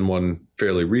I was in one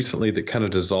fairly recently that kind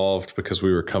of dissolved because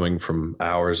we were coming from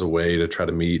hours away to try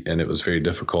to meet, and it was very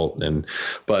difficult.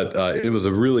 But it was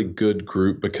a really good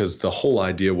group, because the whole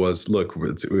idea was, look,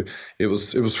 it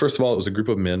was first of all, it was a group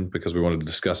of men, because we wanted to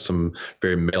discuss some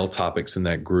very male topics in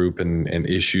that group and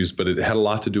issues, but it had a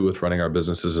lot to do with running our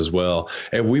businesses as well.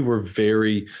 And we were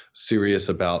very serious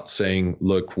about saying,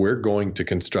 look, we're going to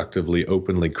constructively,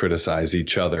 openly criticize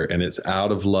each other, and it's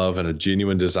out of love and a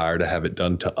genuine desire to have it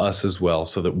done to us as well,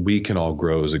 so that we can all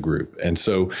grow as a group. And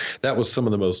so that was some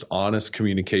of the most honest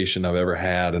communication I've ever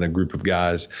had in a group of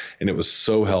guys, and it was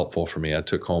so helpful for me. I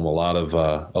took home a lot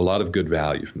of good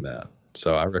value from that.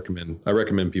 So I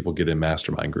recommend people get in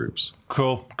mastermind groups.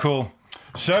 Cool.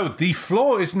 So the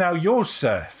floor is now yours,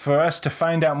 sir, for us to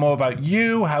find out more about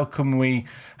you. How can we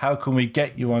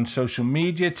get you on social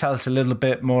media? Tell us a little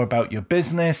bit more about your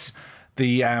business.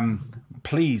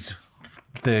 Please.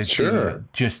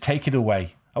 Just take it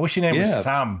away. I wish your name was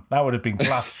Sam. That would have been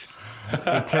class.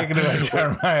 Take it away,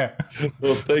 Jeremiah.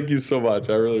 Well, thank you so much.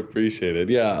 I really appreciate it.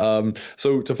 Yeah.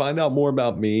 So to find out more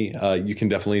about me, you can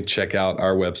definitely check out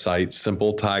our website,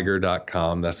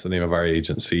 simpletiger.com. That's the name of our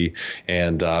agency.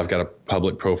 And I've got a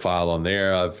public profile on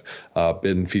there. I've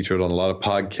been featured on a lot of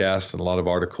podcasts and a lot of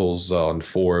articles on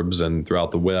Forbes and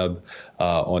throughout the web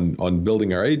on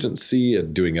building our agency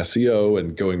and doing SEO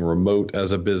and going remote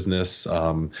as a business.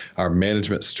 Our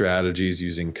management strategies,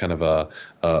 using kind of a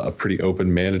pretty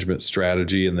open management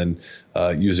strategy, and then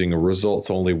using a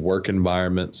results-only work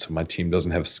environment, so my team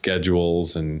doesn't have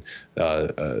schedules, and they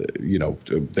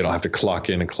don't have to clock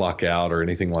in and clock out or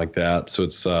anything like that. So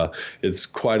it's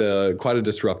quite a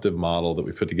disruptive model that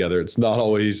we put together. It's not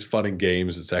always fun and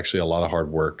games. It's actually a lot of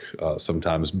hard work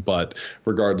sometimes. But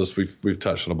regardless, we've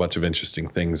touched on a bunch of interesting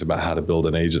things about how to build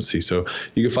an agency. So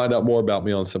you can find out more about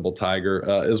me on Simple Tiger,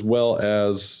 as well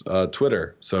as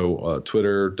Twitter. So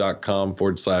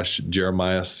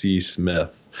twitter.com/Jeremiah C.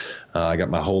 Smith. I got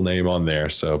my whole name on there,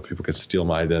 so people could steal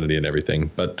my identity and everything.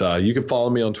 But you can follow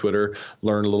me on Twitter,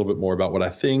 learn a little bit more about what I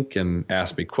think, and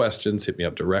ask me questions. Hit me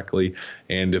up directly.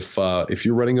 And if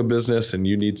you're running a business and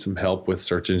you need some help with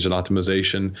search engine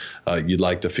optimization, you'd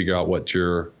like to figure out what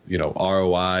your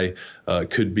ROI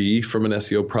could be from an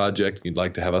SEO project, you'd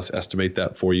like to have us estimate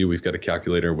that for you, we've got a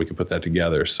calculator and we can put that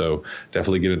together. So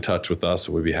definitely get in touch with us,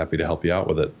 and we'd be happy to help you out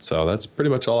with it. So that's pretty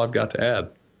much all I've got to add.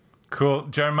 Cool.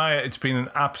 Jeremiah, it's been an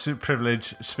absolute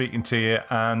privilege speaking to you,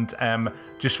 and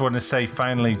just want to say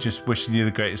finally, just wishing you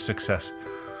the greatest success.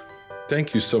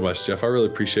 Thank you so much, Jeff. I really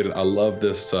appreciate it. I love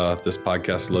this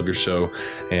podcast. I love your show,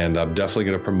 and I'm definitely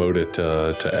going to promote it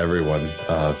to everyone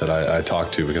that I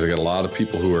talk to, because I got a lot of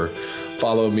people who are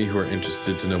following me who are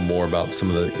interested to know more about some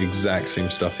of the exact same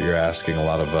stuff that you're asking a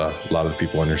lot of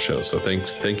people on your show. So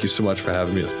thank you so much for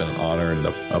having me. It's been an honor and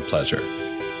a pleasure.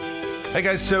 Hey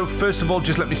guys, so first of all,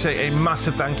 just let me say a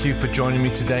massive thank you for joining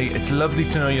me today. It's lovely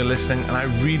to know you're listening, and I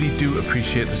really do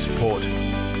appreciate the support.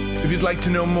 If you'd like to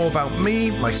know more about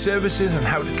me, my services, and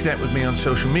how to connect with me on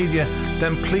social media,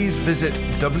 then please visit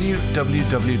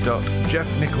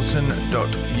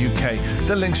www.jeffnicholson.uk.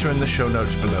 The links are in the show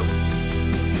notes below.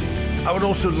 I would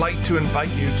also like to invite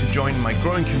you to join my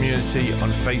growing community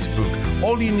on Facebook.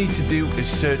 All you need to do is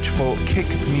search for Kick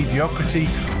Mediocrity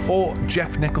or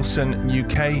Jeff Nicholson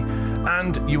UK,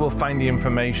 and you will find the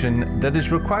information that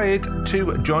is required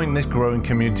to join this growing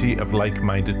community of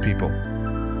like-minded people.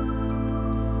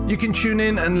 You can tune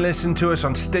in and listen to us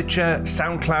on Stitcher,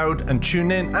 SoundCloud, and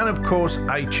TuneIn, and of course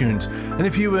iTunes. And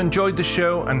if you enjoyed the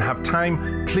show and have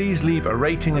time, please leave a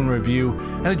rating and review,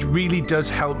 and it really does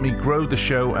help me grow the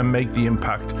show and make the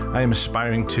impact I am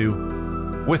aspiring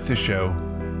to with the show.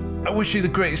 I wish you the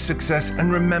greatest success,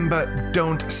 and remember,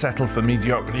 don't settle for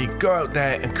mediocrity. Go out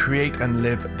there and create and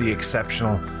live the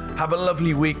exceptional. Have a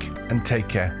lovely week and take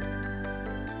care.